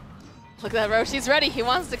 Look at that, Roshi's ready. He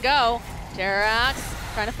wants to go. Jerax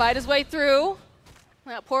trying to fight his way through.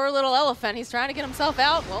 That poor little elephant. He's trying to get himself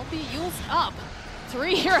out. Won't be used up.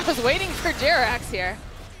 3 heroes waiting for Jerax here.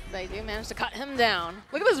 They do manage to cut him down.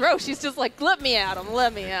 Look at this Roche. He's just like, let me at him,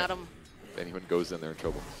 let me at him. If anyone goes in, they're in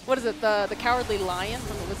trouble. What is it, the Cowardly Lion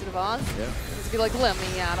from the Wizard of Oz? Yeah. He's be like, let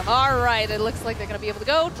me at him. All right, it looks like they're going to be able to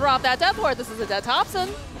go. Drop that Death Ward. This is a dead Thompson.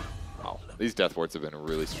 Wow, these Death Wards have been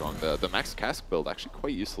really strong. The Max Cask build actually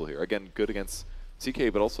quite useful here. Again, good against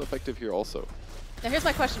CK, but also effective here also. Now here's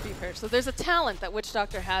my question for you, Perch. So there's a talent that Witch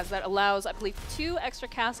Doctor has that allows, I believe, 2 extra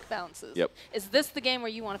cask bounces. Yep. Is this the game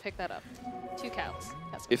where you want to pick that up? 2 counts.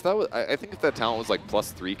 If that was, I think if that talent was like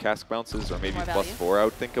 +3 cask bounces or maybe +4, I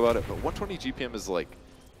would think about it. But 120 GPM is like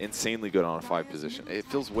insanely good on a 5 position. It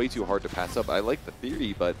feels way too hard to pass up. I like the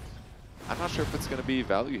theory, but I'm not sure if it's going to be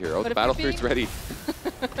value here. Oh, the Battle Fury's ready.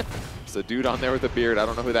 There's a dude on there with a beard. I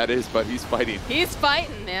don't know who that is, but he's fighting. He's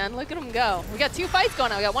fighting, man. Look at him go. We got 2 fights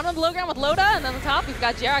going on. We got one on the low ground with Loda, and on the top we've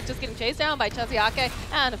got Jarak just getting chased down by Chesiake.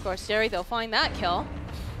 And of course, Jerry, they'll find that kill.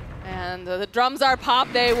 And the drums are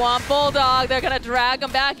popped. They want Bulldog. They're going to drag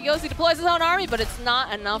him back. He goes, he deploys his own army, but it's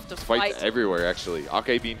not enough to fight. Fights everywhere, actually.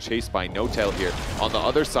 Ake being chased by No Tail here. On the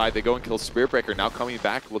other side, they go and kill Spiritbreaker, now coming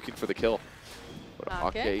back looking for the kill.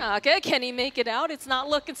 Okay, can he make it out? It's not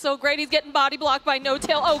looking so great. He's getting body blocked by No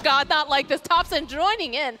Tail. Oh God, not like this. Thompson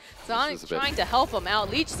joining in. Sonic's trying to help him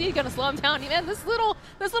out. Leech Seed gonna slow him down. Man, this little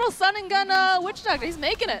Sun and Gun Witch Doctor, he's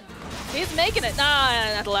making it. He's making it. Nah,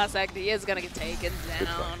 at the last second, he is gonna get taken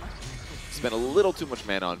down. Spent a little too much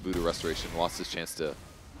mana on Voodoo Restoration. Lost his chance to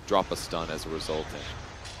drop a stun as a result.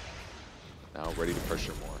 And now ready to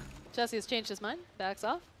pressure more. Jesse has changed his mind. Backs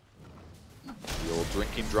off. The old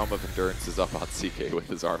drinking drum of endurance is up on CK with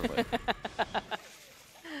his armlet.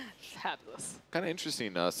 Fabulous. Kind of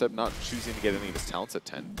interesting, Seb not choosing to get any of his talents at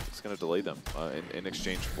 10. It's going to delay them in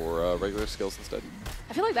exchange for regular skills instead.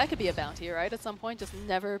 I feel like that could be a bounty, right? At some point, just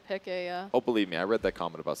never pick a... Oh, believe me, I read that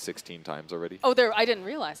comment about 16 times already. Oh, I didn't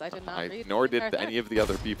realize. I did not read. Nor did any of the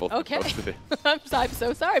other people. Okay. I'm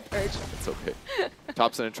so sorry, Purge. It's okay.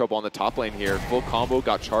 Thompson in trouble on the top lane here. Full combo,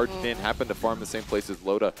 got charged in, happened to farm the same place as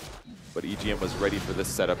Loda. But EGM was ready for this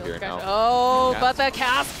setup here now. Oh, but the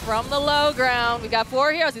cast from the low ground. We got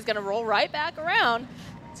 4 heroes. He's going to roll right back around.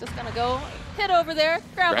 He's just going to go hit over there,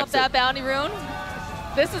 grab up that bounty rune.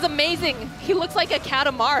 This is amazing. He looks like a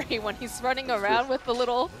Katamari when he's running around with the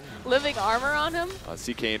little living armor on him.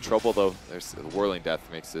 CK in trouble, though. There's the Whirling Death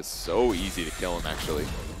makes this so easy to kill him, actually.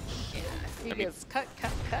 Yeah, he gets cut.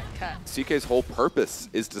 CK's whole purpose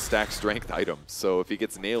is to stack strength items. So if he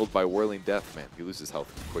gets nailed by Whirling Death, man, he loses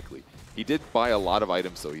health quickly. He did buy a lot of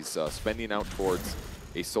items, so he's spending out towards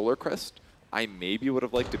a Solar Crest. I maybe would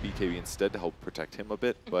have liked a BKB instead to help protect him a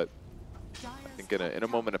bit, but I think in a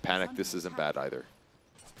moment of panic, this isn't bad either.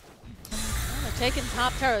 They're taking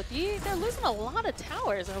top tower. They're losing a lot of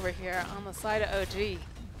towers over here on the side of OG.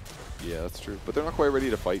 Yeah, that's true. But they're not quite ready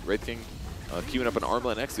to fight. Wraith King queuing up an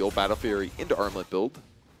Armlet next, the old Battle Fury into Armlet build.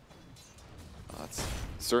 That's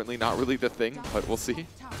certainly not really the thing, but we'll see.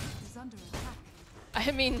 I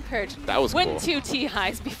mean, Purge, that was win cool. 2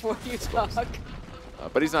 TIs before you talk.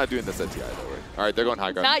 But he's not doing this at TI, though, right? All right, they're going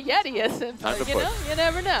high ground. Not yet he isn't. Time to you push. know, you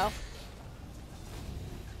never know.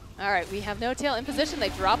 All right, we have No Tail in position. They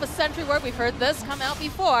drop a Sentry Ward. We've heard this come out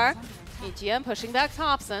before. EGM pushing back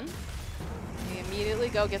Thompson. They immediately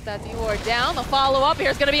go get that D-Ward down. The follow-up here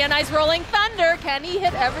is going to be a nice Rolling Thunder. Can he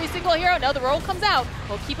hit every single hero? No, the roll comes out.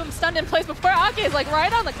 We'll keep him stunned in place before Ake is like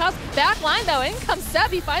right on the cusp. Back line, though. In comes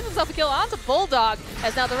Seb. He finds himself a kill onto Bulldog,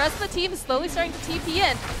 as now the rest of the team is slowly starting to TP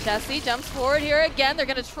in. Chessie jumps forward here again. They're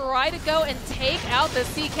going to try to go and take out the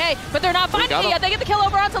CK, but they're not finding it yet. They get the kill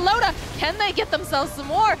over onto Loda. Can they get themselves some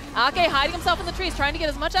more? Ake hiding himself in the trees, trying to get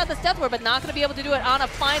as much out of this Death Ward, but not going to be able to do it on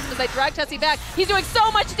appliance as they drag Chessie back. He's doing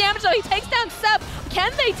so much damage, though. He takes down Seb.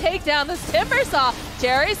 Can they take down this Timbersaw?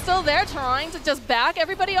 Jerry's still there trying to just back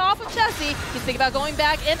everybody off of Chessie. He's thinking about going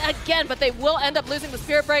back in again, but they will end up losing the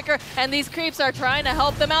Spirit Breaker, and these creeps are trying to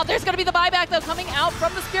help them out. There's going to be the buyback, though, coming out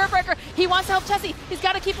from the Spirit Breaker. He wants to help Chessie. He's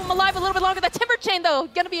got to keep him alive a little bit longer. The Timber Chain, though,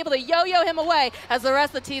 going to be able to yo-yo him away as the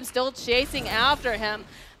rest of the team still chasing after him.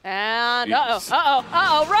 And run,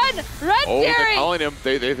 oh, Jerry! They're calling him.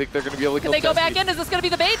 They think they're going to be able to kill Can they go Chessie. back in? Is this going to be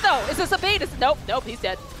the bait, though? Is this a bait? Nope, he's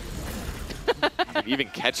dead. Even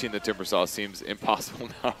catching the Timbersaw seems impossible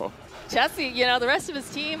now. Chessie, the rest of his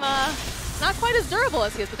team, not quite as durable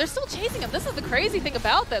as he is, but they're still chasing him. This is the crazy thing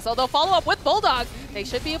about this. Although follow up with Bulldog, they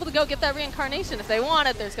should be able to go get that reincarnation if they want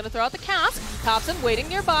it. They're just going to throw out the cask. Thompson waiting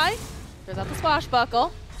nearby. Throws out the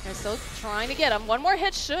swashbuckle. They're still trying to get him. One more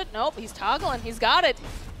hit should. Nope, he's toggling. He's got it.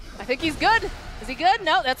 I think he's good. Is he good?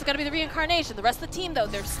 No, that's going to be the reincarnation. The rest of the team, though,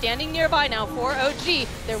 they're standing nearby now for OG.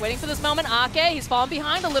 They're waiting for this moment. Ake, he's falling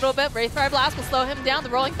behind a little bit. Wraithfire Blast will slow him down. The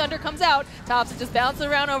Rolling Thunder comes out. Thompson just bouncing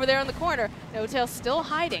around over there in the corner. No-Tail still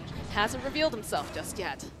hiding. Hasn't revealed himself just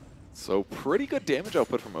yet. So pretty good damage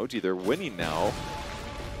output from OG. They're winning now.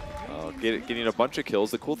 Getting a bunch of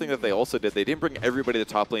kills. The cool thing that they also did, they didn't bring everybody to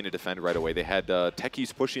the top lane to defend right away. They had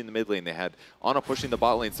Techies pushing the mid lane. They had Ana pushing the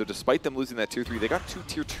bot lane. So despite them losing that tier 3, they got 2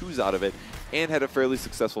 tier 2s out of it and had a fairly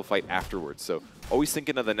successful fight afterwards. So always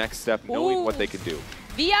thinking of the next step, knowing what they can do.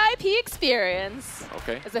 VIP experience.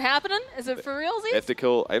 Okay. Is it happening? Is it for realsies? They have to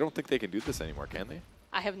kill. I don't think they can do this anymore, can they?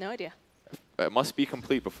 I have no idea. It must be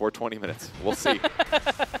complete before 20 minutes. We'll see.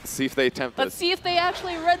 See if they attempt this. Let's see if they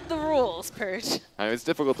actually read the rules, Purge. I mean, it's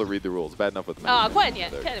difficult to read the rules. Bad enough with the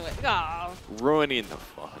Anyway. Oh. Ruining the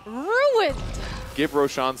fun. Ruined. Give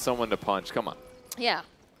Roshan someone to punch. Come on. Yeah.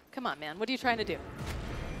 Come on, man. What are you trying to do?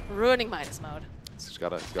 Ruining Midas mode. He's got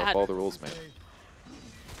to follow the rules, man.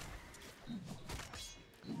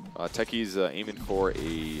 Techie's aiming for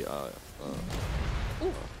a...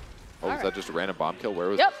 was that just a random bomb kill? Where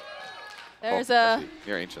was it? There's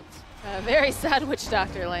near Ancients. A very sad Witch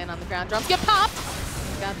Doctor laying on the ground. Drums get popped.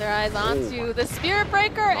 Got their eyes onto the Spirit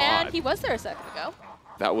Breaker, and he was there a second ago.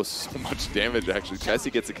 That was so much damage, actually.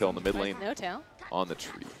 Chessie gets a kill in the mid lane. No-Tail. On the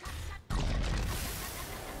tree.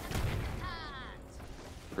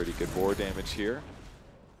 Pretty good board damage here.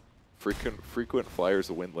 Frequent flyers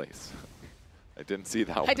of Windlace. I didn't see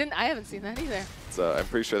that one. I haven't seen that either. I'm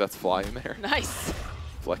pretty sure that's Fly in there. Nice.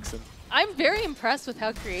 Flexing. I'm very impressed with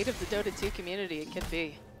how creative the Dota 2 community can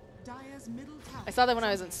be. I saw that when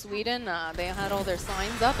I was in Sweden. They had all their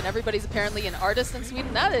signs up, and everybody's apparently an artist in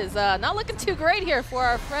Sweden. That is not looking too great here for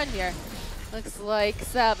our friend here. Looks like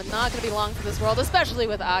Seb not going to be long for this world, especially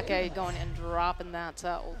with Ake going and dropping that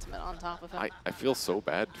ultimate on top of him. I feel so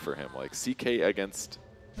bad for him. Like, CK against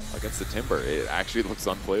the Timber, it actually looks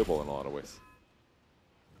unplayable in a lot of ways.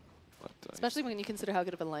 But, especially when you consider how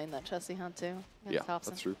good of a lane that Chessie had too. Yeah,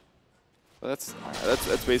 that's true. That's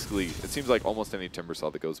basically, it seems like almost any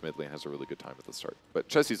Timbersaw that goes mid lane has a really good time at the start. But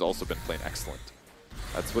Chessie's also been playing excellent.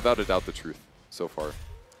 That's without a doubt the truth so far.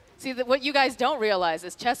 See, what you guys don't realize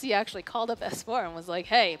is Chessie actually called up S4 and was like,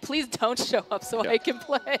 hey, please don't show up so I can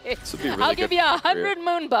play. Really I'll give you 100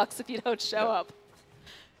 Moonbucks if you don't show up.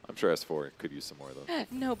 I'm sure S4 could use some more, though.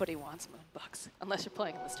 Nobody wants Moonbucks, unless you're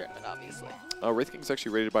playing in this tournament, obviously. Wraith King's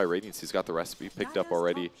actually rated by Radiance. He's got the recipe picked up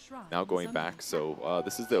already, now going back. So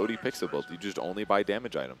this is the OD Pixel build. You just only buy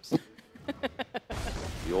damage items.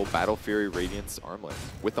 The old Battle Fury Radiance armlet.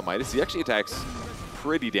 With the Midas, he actually attacks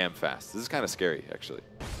pretty damn fast. This is kind of scary, actually.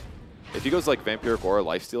 If he goes like Vampiric Aura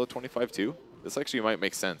Lifesteal at 25 too, this actually might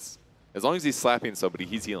make sense. As long as he's slapping somebody,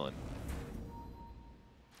 he's healing.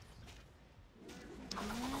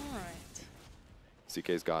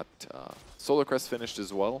 CK's got Solar Crest finished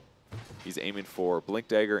as well. He's aiming for Blink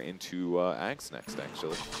Dagger into Ags next,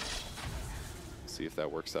 actually. See if that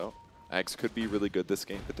works out. Ags could be really good this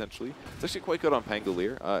game, potentially. It's actually quite good on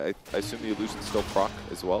Pangolier. I assume the illusion's still proc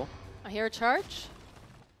as well. I hear a charge.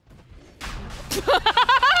 Yes!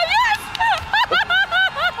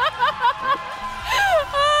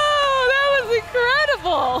 Oh, that was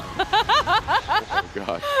incredible! Oh my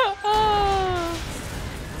god. Oh.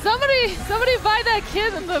 Somebody buy that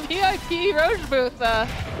kid in the VIP Roche booth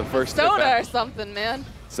the first soda or something, man.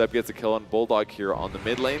 Seb gets a kill on Bulldog here on the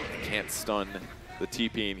mid lane. Can't stun the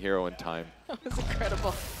TPing hero in time. That was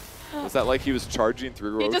incredible. Was that like he was charging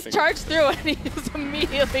through Roche? He just charged through and he just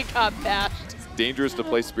immediately got bashed. It's dangerous to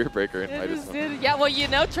play Spirit Breaker in Midas. Yeah, well, you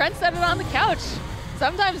know, Trent said it on the couch.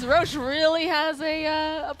 Sometimes Roche really has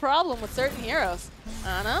a problem with certain heroes.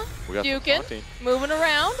 Ana, Dukin, moving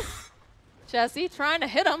around. Chessie trying to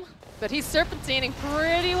hit him, but he's serpentining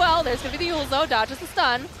pretty well. There's going to be the Ulzo, dodges the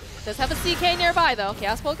stun. Does have a CK nearby, though.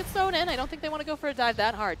 Cast Bolt gets thrown in. I don't think they want to go for a dive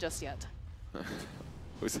that hard just yet.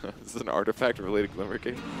 Is this an artifact-related Glimmer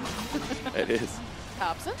Cape? It is.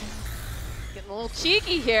 Thompson getting a little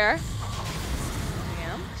cheeky here.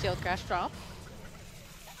 Damn, shield crash drop.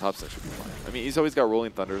 Thompson should be fine. I mean, he's always got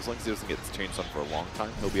Rolling Thunder. As long as he doesn't get changed on for a long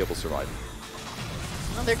time, he'll be able to survive.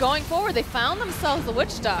 Well, they're going forward. They found themselves the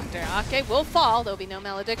Witch Doctor. Ake will fall. There'll be no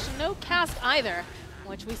Malediction, no cast either,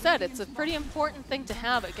 which we said it's a pretty important thing to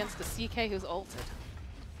have against the CK who's ulted.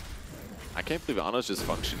 I can't believe Ana's just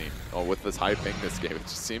functioning with this high ping this game. It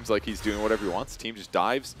just seems like he's doing whatever he wants. The team just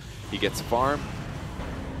dives. He gets farm.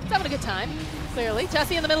 He's having a good time, clearly.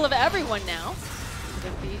 Jesse in the middle of everyone now.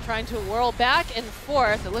 Going to be trying to whirl back and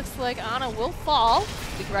forth. It looks like Ana will fall.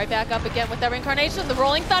 Be right back up again with that reincarnation. The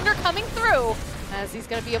Rolling Thunder coming through as he's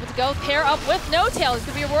going to be able to go pair up with No Tail. He's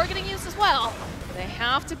going to be a Roar getting used as well. They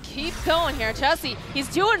have to keep going here. Jesse, he's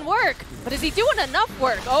doing work, but is he doing enough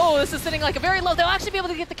work? Oh, this is sitting like a very low. They'll actually be able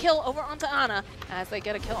to get the kill over onto Ana as they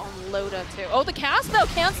get a kill on Loda too. Oh, the cast though,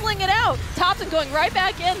 canceling it out. Thompson going right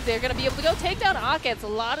back in. They're going to be able to go take down Ake. It's a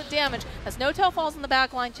lot of damage as No Tail falls in the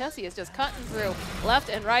back line. Jesse is just cutting through left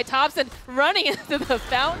and right. Thompson running into the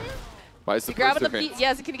fountain. Buys the grabbing the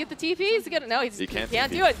yes, can he get the TP? He's gonna, no, he can't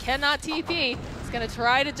do it. Cannot TP. He's going to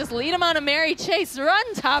try to just lead him on a merry chase.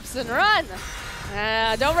 Run, Thompson, run.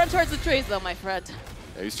 Don't run towards the trees, though, my friend.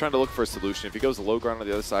 Yeah, he's trying to look for a solution. If he goes low ground on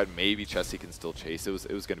the other side, maybe Chessie can still chase. It was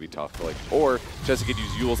going to be tough. Or Chessie could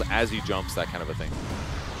use Yules as he jumps, that kind of a thing.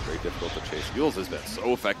 Very difficult to chase. Yules has been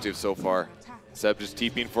so effective so far. Seb just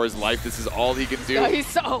TPing for his life. This is all he can do. No, he's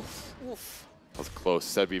so... Oof. That was close.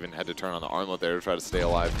 Seb even had to turn on the armlet there to try to stay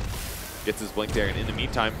alive. Gets his blink there, and in the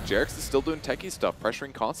meantime, Jarex is still doing techie stuff,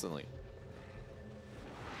 pressuring constantly.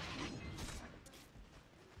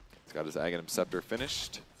 He's got his Aghanim Scepter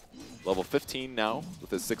finished. Level 15 now with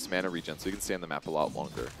his 6 mana regen, so he can stay on the map a lot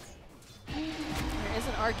longer. There is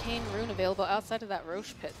an Arcane Rune available outside of that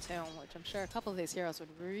Roche pit too, which I'm sure a couple of these heroes would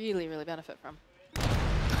really, really benefit from.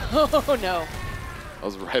 Oh no. That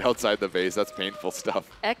was right outside the base. That's painful stuff.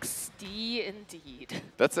 XD indeed.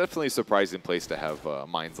 That's definitely a surprising place to have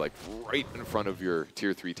mines like right in front of your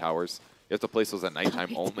tier 3 towers. You have to place those at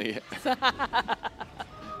nighttime only.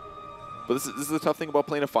 But this is the tough thing about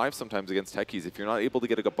playing a 5 sometimes against techies. If you're not able to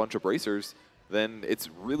get a bunch of bracers, then it's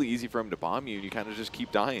really easy for him to bomb you, and you kind of just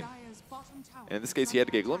keep dying. And in this case, he had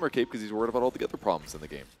to get Glimmer Cape because he's worried about all the other problems in the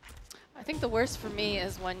game. I think the worst for me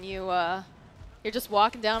is when you're just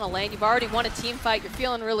walking down a lane, you've already won a team fight, you're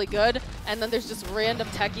feeling really good, and then there's just random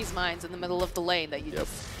techies mines in the middle of the lane that you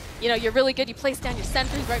just, you know, you're really good, you place down your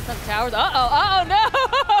sentries right in front of the towers. Uh-oh, no!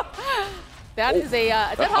 That is a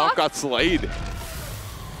that Hawk got slayed.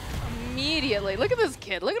 Immediately. Look at this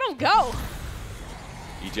kid. Look at him go.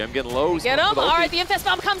 EGM getting low. Get him. All right, the Infest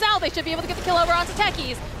Bomb comes out. They should be able to get the kill over onto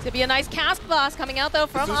techies. It's going to be a nice cast blast coming out, though,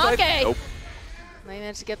 from Ake. Nope. They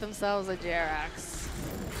managed to get themselves a Jerax.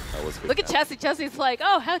 That was good. Look at Chessie. Chessie's like,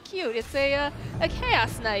 oh, how cute. It's a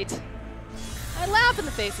Chaos Knight. I laugh in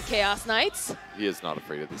the face of Chaos Knights. He is not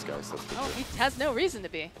afraid of these guys. That's oh, he has no reason to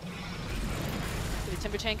be. The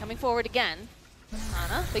Timber Chain coming forward again.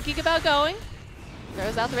 Ana thinking about going.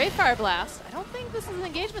 Throws out the Wraithfire Blast. I don't think this is an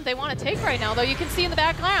engagement they want to take right now, though. You can see in the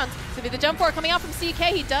background, it's going to be the jump forward coming out from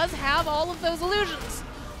CK. He does have all of those illusions.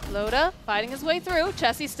 Loda fighting his way through.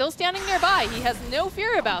 Chessie still standing nearby. He has no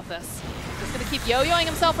fear about this. Just going to keep yo-yoing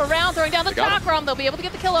himself around, throwing down the Chakram. They'll be able to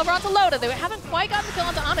get the kill over onto Loda. They haven't quite gotten the kill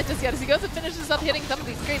onto Ana just yet as he goes and finishes up hitting some of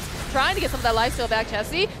these creeps, trying to get some of that lifesteal back.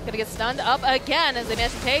 Chessie going to get stunned up again as they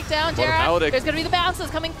manage to take down Jerax. There's going to be the bounces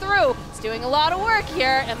coming through. It's doing a lot of work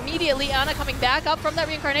here. Immediately, Ana coming back up from that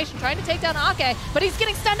reincarnation, trying to take down Ake, but he's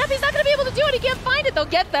getting stunned up. He's not going to be able to do it. He can't find it. They'll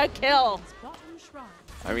get that kill.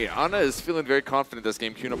 I mean, Ana is feeling very confident this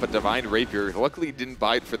game, queuing up a Divine Rapier. Luckily, he didn't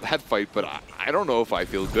buy it for that fight, but I don't know if I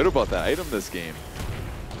feel good about that item this game.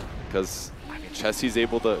 Because, I mean, Chessie's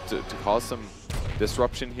able to cause some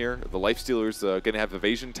disruption here. The Lifestealer's going to have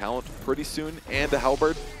Evasion talent pretty soon, and a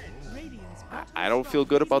Halberd. I don't feel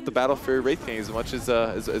good about the Battle Fury Wraith King as much as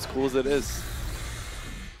cool as it is.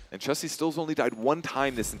 And Chessie still's only died 1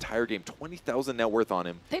 time this entire game. 20,000 net worth on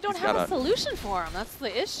him. They don't have a solution for him. That's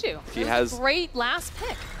the issue. He has a great last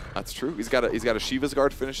pick. That's true. He's got a Shiva's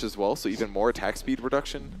Guard finish as well, so even more attack speed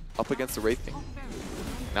reduction up against the Wraith King.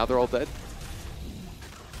 Now they're all dead.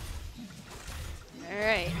 All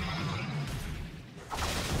right.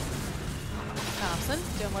 Thompson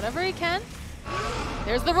doing whatever he can.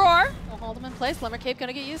 There's the roar. We'll hold him in place. Glimmer Cape going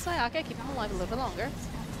to get used by Ake. Keep him alive a little bit longer.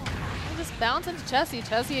 Just bounce into Chessie.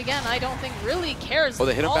 Chessie, again, I don't think really cares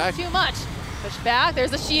they hit him back. Too much. Push back.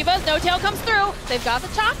 There's a Shiva. No Tail comes through. They've got the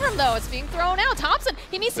Chakram, though. It's being thrown out. Thompson,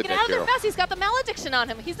 he needs to get out of there fast. He's got the Malediction on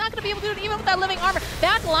him. He's not going to be able to do it even with that living armor.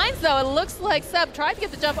 Back lines, though. It looks like Seb tried to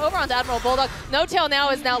get the jump over onto Admiral Bulldog. No Tail now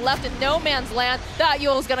is now left in no man's land. That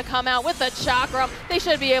Yule is going to come out with the Chakram. They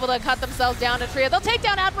should be able to cut themselves down to Tria. They'll take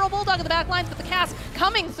down Admiral Bulldog in the back lines, but the cast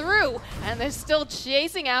coming through. And they're still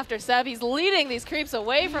chasing after Seb. He's leading these creeps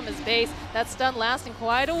away from his base. That stun lasting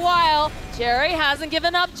quite a while. Jerry hasn't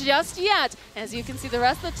given up just yet. As you can see, the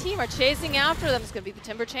rest of the team are chasing after them. It's going to be the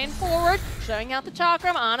Timber Chain forward, showing out the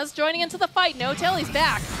Chakram. Anna's joining into the fight. No Tail, he's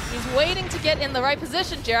back. He's waiting to get in the right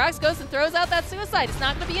position. Jerax goes and throws out that suicide. It's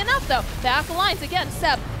not going to be enough, though. Back lines again.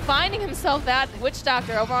 Seb finding himself that Witch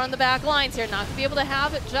Doctor over on the back lines here. Not going to be able to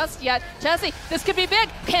have it just yet. Jesse, this could be big.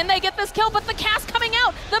 Can they get this kill? But the cast coming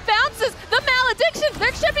out. The bounces. The Malediction.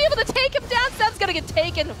 They should be able to take him down. Seb's going to get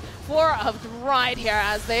taken for a ride here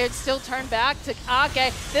as they still turn back to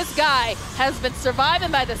Ake. This guy has been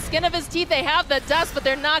surviving by the skin of his teeth. They have the dust, but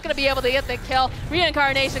they're not going to be able to get the kill.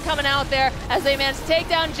 Reincarnation coming out there as they manage to take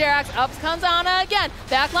down Jerax. Up comes Anna again.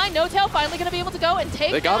 Backline, No Tail finally going to be able to go and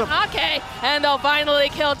take down Ake. And they'll finally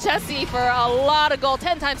kill Chessie for a lot of gold.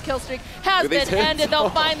 10 times kill streak has been ended. They'll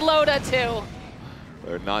find Loda too.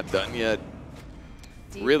 They're not done yet.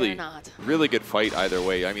 Deep really good fight either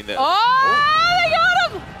way. I mean, they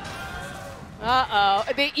got him! Uh-oh.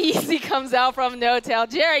 The easy comes out from No Tail.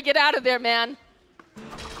 Jerry, get out of there, man.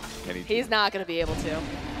 He's not going to be able to.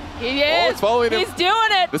 He is. It's following him. He's doing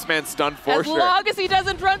it. This man's stunned for sure. As long as he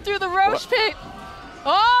doesn't run through the Roche pit.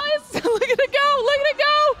 Oh, look at it go. Look at it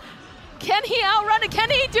go. Can he outrun it? Can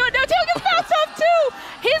he do it? No Tail gets bounced off too.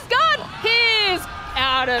 He's gone. He's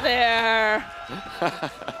out of there.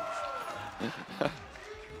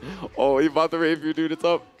 Oh, he bought the Rapier, dude. It's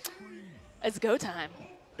up. It's go time.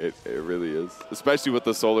 It really is. Especially with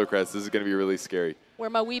the Solar Crest. This is going to be really scary. Where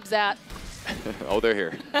my weebs at? Oh, they're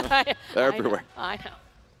here. They're everywhere. I know.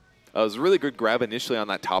 It was a really good grab initially on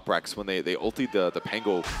that top Rex when they ultied the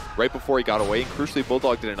Pango right before he got away. And crucially,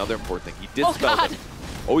 Bulldog did another important thing. He did spell him.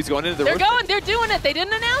 Oh, he's going into the They're doing it. They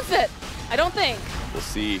didn't announce it. I don't think. We'll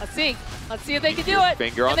see. Let's see. Let's see if they can do it.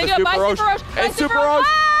 Finger on the Super Roche. And Super Roche.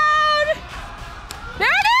 There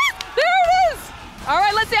it is. There it is. All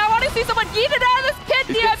right, let's see. I want to see someone yeet it out of this pit,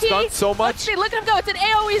 DIP. He's stunned so much. Let's see. Look at him go. It's an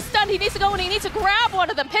AoE stun. He needs to go and he needs to grab one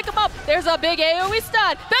of them. Pick him up. There's a big AoE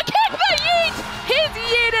stun. The kick, the yeet. He's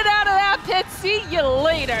yeeted out of that pit. See you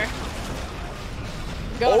later.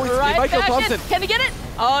 Go right back in. Can he get it?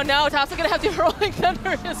 Oh, no. Thompson going to have to Rolling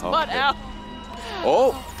Thunder his butt out.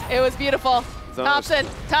 Oh. It was beautiful.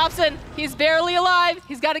 Thompson, he's barely alive.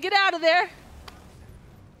 He's got to get out of there.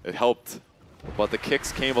 It helped, but the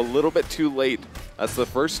kicks came a little bit too late. That's the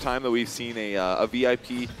first time that we've seen a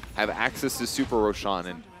VIP have access to Super Roshan,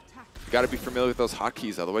 and you got to be familiar with those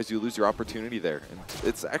hotkeys, otherwise you lose your opportunity there. And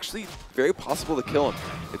it's actually very possible to kill him.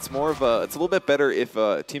 It's more of a, it's a little bit better if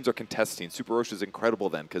teams are contesting. Super Roche is incredible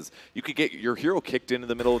then, because you could get your hero kicked into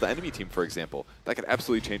the middle of the enemy team, for example. That could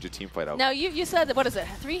absolutely change a team fight out. Now you said, what is it,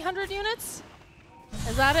 300 units?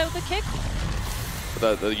 Is that it with the kick?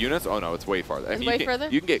 The units? Oh no, it's way farther. It's way further?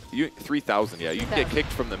 You can get 3,000. Yeah, you can get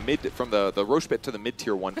kicked from the Roche pit to the mid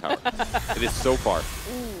tier 1 tower. It is so far.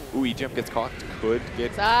 Ooh, E-Jump gets caught. Could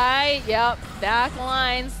get. Yep. Back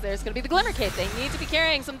lines. There's gonna be the Glimmer Cape. They need to be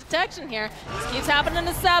carrying some detection here. This keeps happening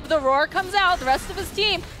to Seb. The roar comes out. The rest of his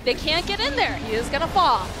team, they can't get in there. He is gonna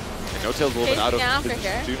fall. And No Tail's a little bit out of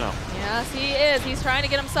position too now. Yes, he is. He's trying to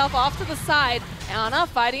get himself off to the side. Anna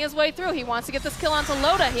fighting his way through. He wants to get this kill onto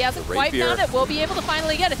Loda. He hasn't quite found it. We'll be able to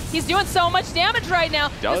finally get it. He's doing so much damage right now.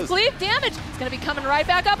 This cleave damage is going to be coming right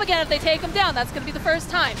back up again if they take him down. That's going to be the first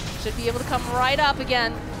time. Should be able to come right up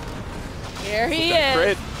again. Here he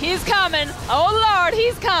is. He's coming. Oh, Lord,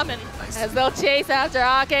 he's coming. Nice. As they'll chase after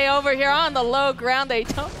Ake over here on the low ground. They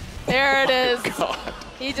don't. There it is. God.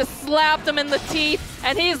 He just slapped him in the teeth,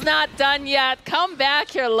 and he's not done yet. Come back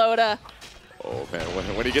here, Loda. Oh, man,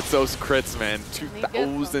 when he gets those crits, man,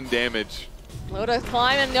 2,000 damage. Loda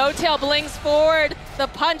climbing, No Tail blings forward. The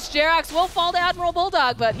punch, Jerax will fall to Admiral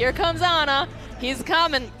Bulldog, but here comes Anna. He's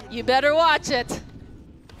coming. You better watch it.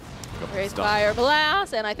 Great Fire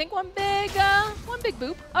Blast, and I think one big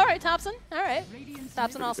boop. All right, Thompson. All right.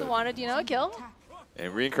 Thompson also wanted, a kill.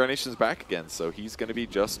 And Reincarnation's back again, so he's going to be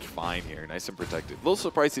just fine here, nice and protected. A little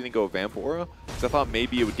surprised he didn't go Vamp Aura, because I thought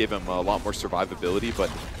maybe it would give him a lot more survivability, but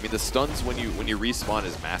I mean the stuns when you respawn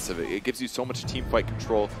is massive. It gives you so much team fight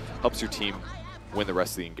control, helps your team win the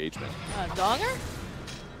rest of the engagement. Donger?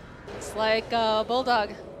 It's like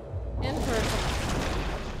Bulldog in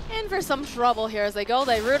for some trouble here as they go.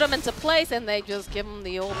 They root him into place, and they just give him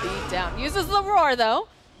the old beat down. Uses the roar, though.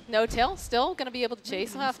 No Tail still going to be able to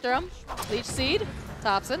chase after him. Leech Seed,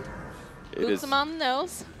 Thompson. Boots him on the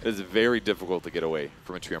nose. It is very difficult to get away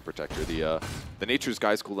from a Treant Protector. The Nature's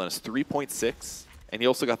Guy's cooldown is 3.6, and he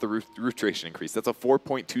also got the root duration increase. That's a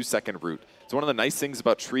 4.2-second root. It's one of the nice things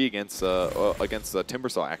about Tree against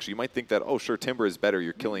Timbersaw. Actually, you might think that, oh, sure, Timber is better.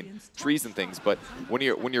 You're killing trees and things, but when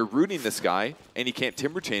you're rooting this guy and he can't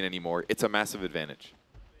Timber Chain anymore, it's a massive advantage.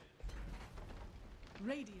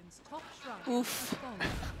 Oof.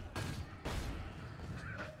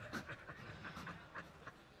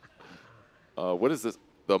 What is this?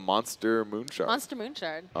 The Monster Moonshard? Monster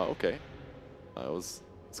Moonshard. Oh, okay.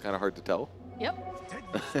 It's kind of hard to tell. Yep.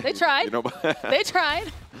 They tried. You know, they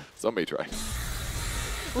tried. Somebody tried.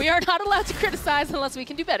 We are not allowed to criticize unless we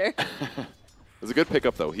can do better. It was a good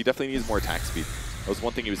pickup, though. He definitely needs more attack speed. That was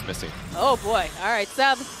one thing he was missing. Oh, boy. All right,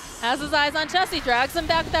 Seb has his eyes on Chessie. Drags him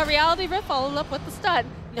back with that Reality Rift, followed up with the stun.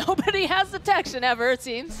 Nobody has detection ever, it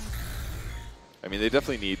seems. I mean, they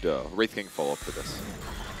definitely need Wraith King follow-up for this.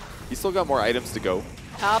 He's still got more items to go.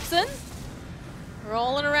 Thompson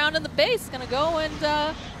rolling around in the base. Going to go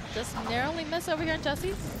and just narrowly miss over here on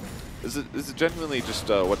Chessie. This is genuinely just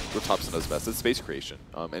what Thompson does best. It's space creation.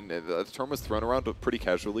 And the term was thrown around pretty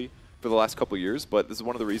casually for the last couple of years, but this is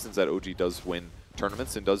one of the reasons that OG does win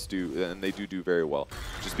tournaments and they do very well.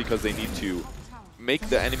 Just because they need to make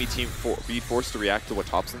the enemy team be forced to react to what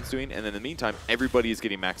Thompson's doing, and in the meantime, everybody is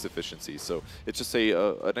getting max efficiency. So it's just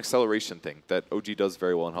an acceleration thing that OG does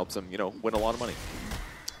very well and helps them, win a lot of money.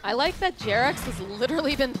 I like that Jerax has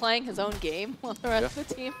literally been playing his own game while the rest of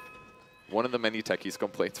the team. One of the many techies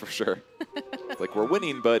complaints for sure. Like, we're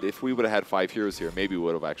winning, but if we would have had 5 heroes here, maybe we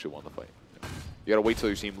would have actually won the fight. You gotta wait till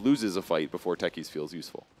your team loses a fight before techies feels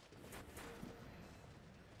useful.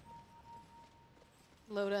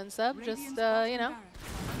 Loda and Seb just,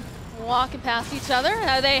 walking past each other.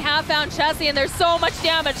 They have found Chessie, and there's so much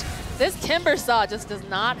damage. This Timbersaw just does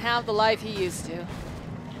not have the life he used to.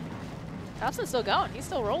 Thompson's still going. He's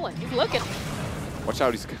still rolling. He's looking. Watch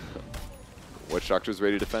out. Witch Doctor's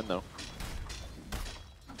ready to defend, though.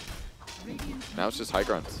 Now it's just high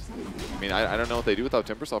grunts. I mean, I don't know what they do without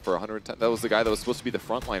Timbersaw for 110. That was the guy that was supposed to be the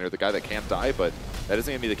frontliner, the guy that can't die, but that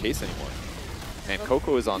isn't going to be the case anymore. And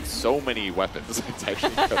Coco is on so many weapons. It's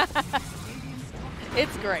actually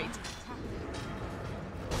it's great.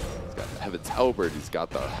 He's got the Heaven's Halberd. He's got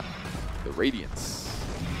the Radiance.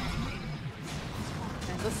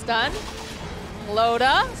 And the stun.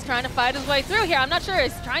 Loda is trying to fight his way through here. I'm not sure.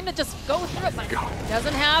 He's trying to just go through it, but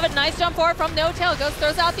doesn't have it. Nice jump forward from No Tail.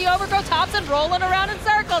 Throws out the overgrowth. Thompson rolling around in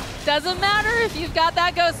circles. Doesn't matter if you've got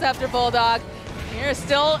that Ghost Scepter, Bulldog. You're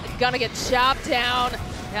still going to get chopped down.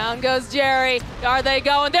 Down goes Jerry. Are they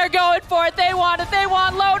going? They're going for it. They want it. They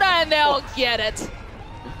want Loda, and they'll get it.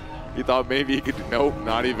 He thought maybe he could do. Nope,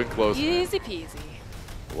 not even close. Easy peasy.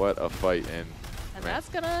 What a fight. And that's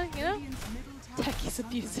going to, Techie's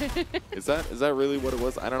abuser. Is that really what it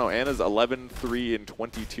was? I don't know. Anna's 11-3 and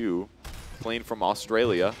 22, playing from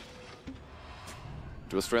Australia.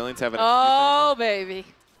 Do Australians have an? Oh baby.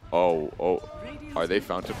 Oh. Are they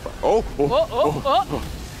fountain? Oh.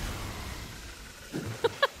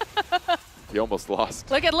 He almost lost.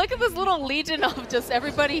 Look at this little legion of just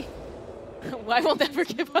everybody. I will never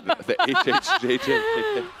give up. The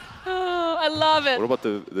HHJJ. Oh, I love it. What about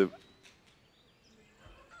the?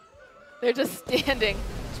 They're just standing.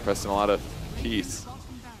 Just pressing a lot of peace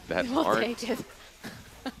that aren't. Take it.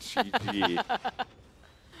 GG.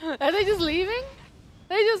 Are they just leaving?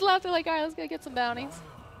 They just left. They're like, all right, let's go get some bounties.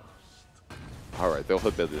 All right, they'll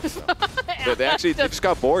hit this. They just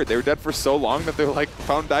got bored. They were dead for so long that they're like,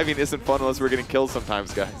 fountain diving isn't fun unless we're getting killed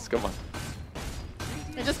sometimes, guys. Come on.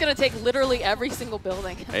 They're just going to take literally every single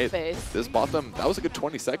building in the face. This bought them, that was a good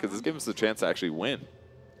 20 seconds. This gave us a chance to actually win.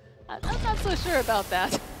 I'm not so sure about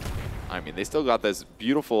that. I mean, they still got this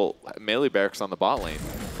beautiful melee barracks on the bot lane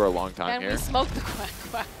for a long time and here. And we smoked the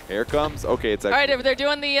quack. Here comes. Okay, it's actually. All right, they're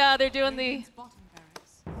doing the.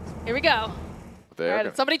 Here we go. All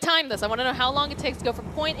right, somebody time this. I want to know how long it takes to go from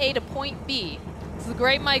point A to point B. This is a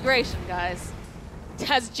great migration, guys.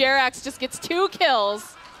 As Jerax just gets 2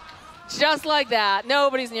 kills, just like that.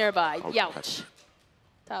 Nobody's nearby. Oh, Youch.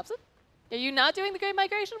 Thompson, are you not doing the great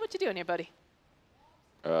migration? What you doing here, buddy?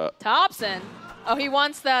 Thompson. Oh, he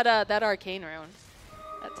wants that arcane rune.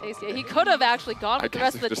 That tasty. He could have actually gone with the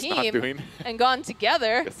rest of the team and gone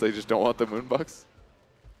together. I guess they just don't want the Moonbucks.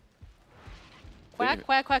 Quack,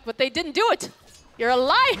 quack, quack. But they didn't do it. You're a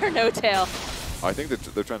liar, No Tail. Oh, I think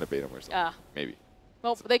they're trying to bait him or something. Maybe.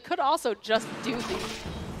 Well, they could also just do the.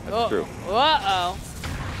 That's true. Uh-oh.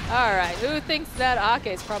 All right. Who thinks that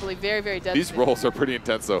Ake is probably very, very dead? These rolls are pretty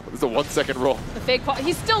intense, though. This is a 1-second roll. The fake.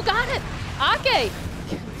 He still got it. Ake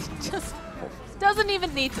Just doesn't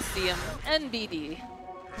even need to see him. NBD.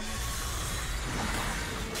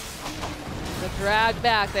 The drag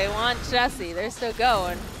back. They want Jesse. They're still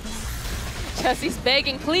going. Jesse's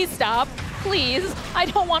begging, please stop. Please. I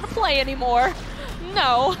don't want to play anymore.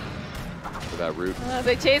 No. For that root.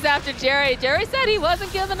 They chase after Jerry. Jerry said he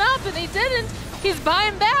wasn't giving up, and he didn't. He's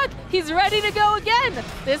buying back. He's ready to go again.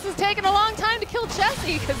 This is taking a long time to kill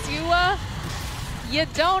Jesse because you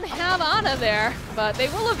don't have Ana there, but they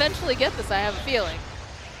will eventually get this, I have a feeling.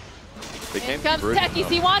 Here comes Techies,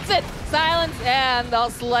 he wants it. Silence, and they'll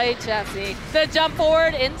slay Jesse. The jump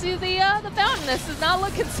forward into the fountain. This is not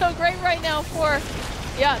looking so great right now for,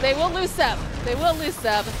 yeah, they will lose Seb. They will lose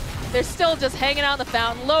Seb. They're still just hanging out in the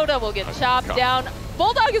fountain. Loda will get chopped down.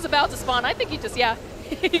 Bulldog is about to spawn. I think he just, yeah,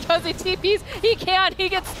 because he TPs, he can't. He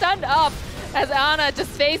gets stunned up as Ana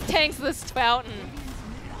just face tanks this fountain.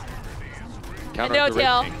 And No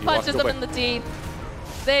Tail punches him in the teeth.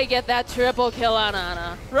 They get that triple kill on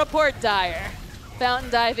Ana. Report dire. Fountain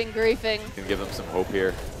diving, griefing. Can give them some hope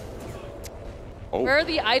here. Oh. Where are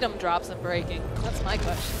the item drops and breaking? That's my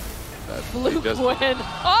question. Blue Quinn.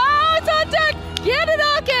 Oh, it's on deck! Get it,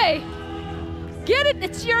 Ake! Get it!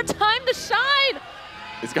 It's your time to shine!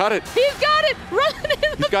 He's got it. He's got it! Run in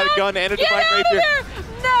the He's got a gun and a divine rapier.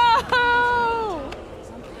 No!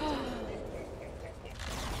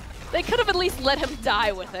 They could have at least let him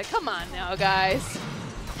die with it. Come on now, guys.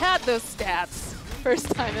 Had those stats. First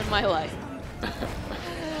time in my life.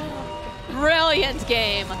 Brilliant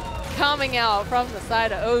game coming out from the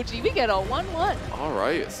side of OG. We get a 1-1. All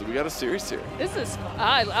right, so we got a series here. This is fun.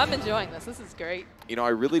 I'm enjoying this. This is great. You know, I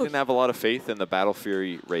really didn't have a lot of faith in the Battle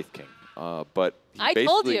Fury Wraith King, but he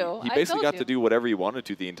basically got to do whatever he wanted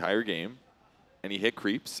to the entire game, and he hit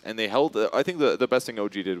creeps, and they held. I think the best thing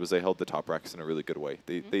OG did was they held the top racks in a really good way.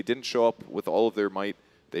 They didn't show up with all of their might.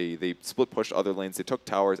 They split pushed other lanes. They took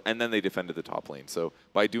towers, and then they defended the top lane. So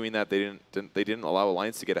by doing that, they didn't allow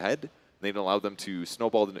Alliance to get ahead. They didn't allow them to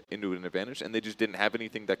snowball into an advantage, and they just didn't have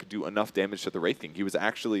anything that could do enough damage to the Wraith King. He was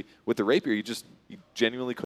actually, with the Rapier, he genuinely couldn't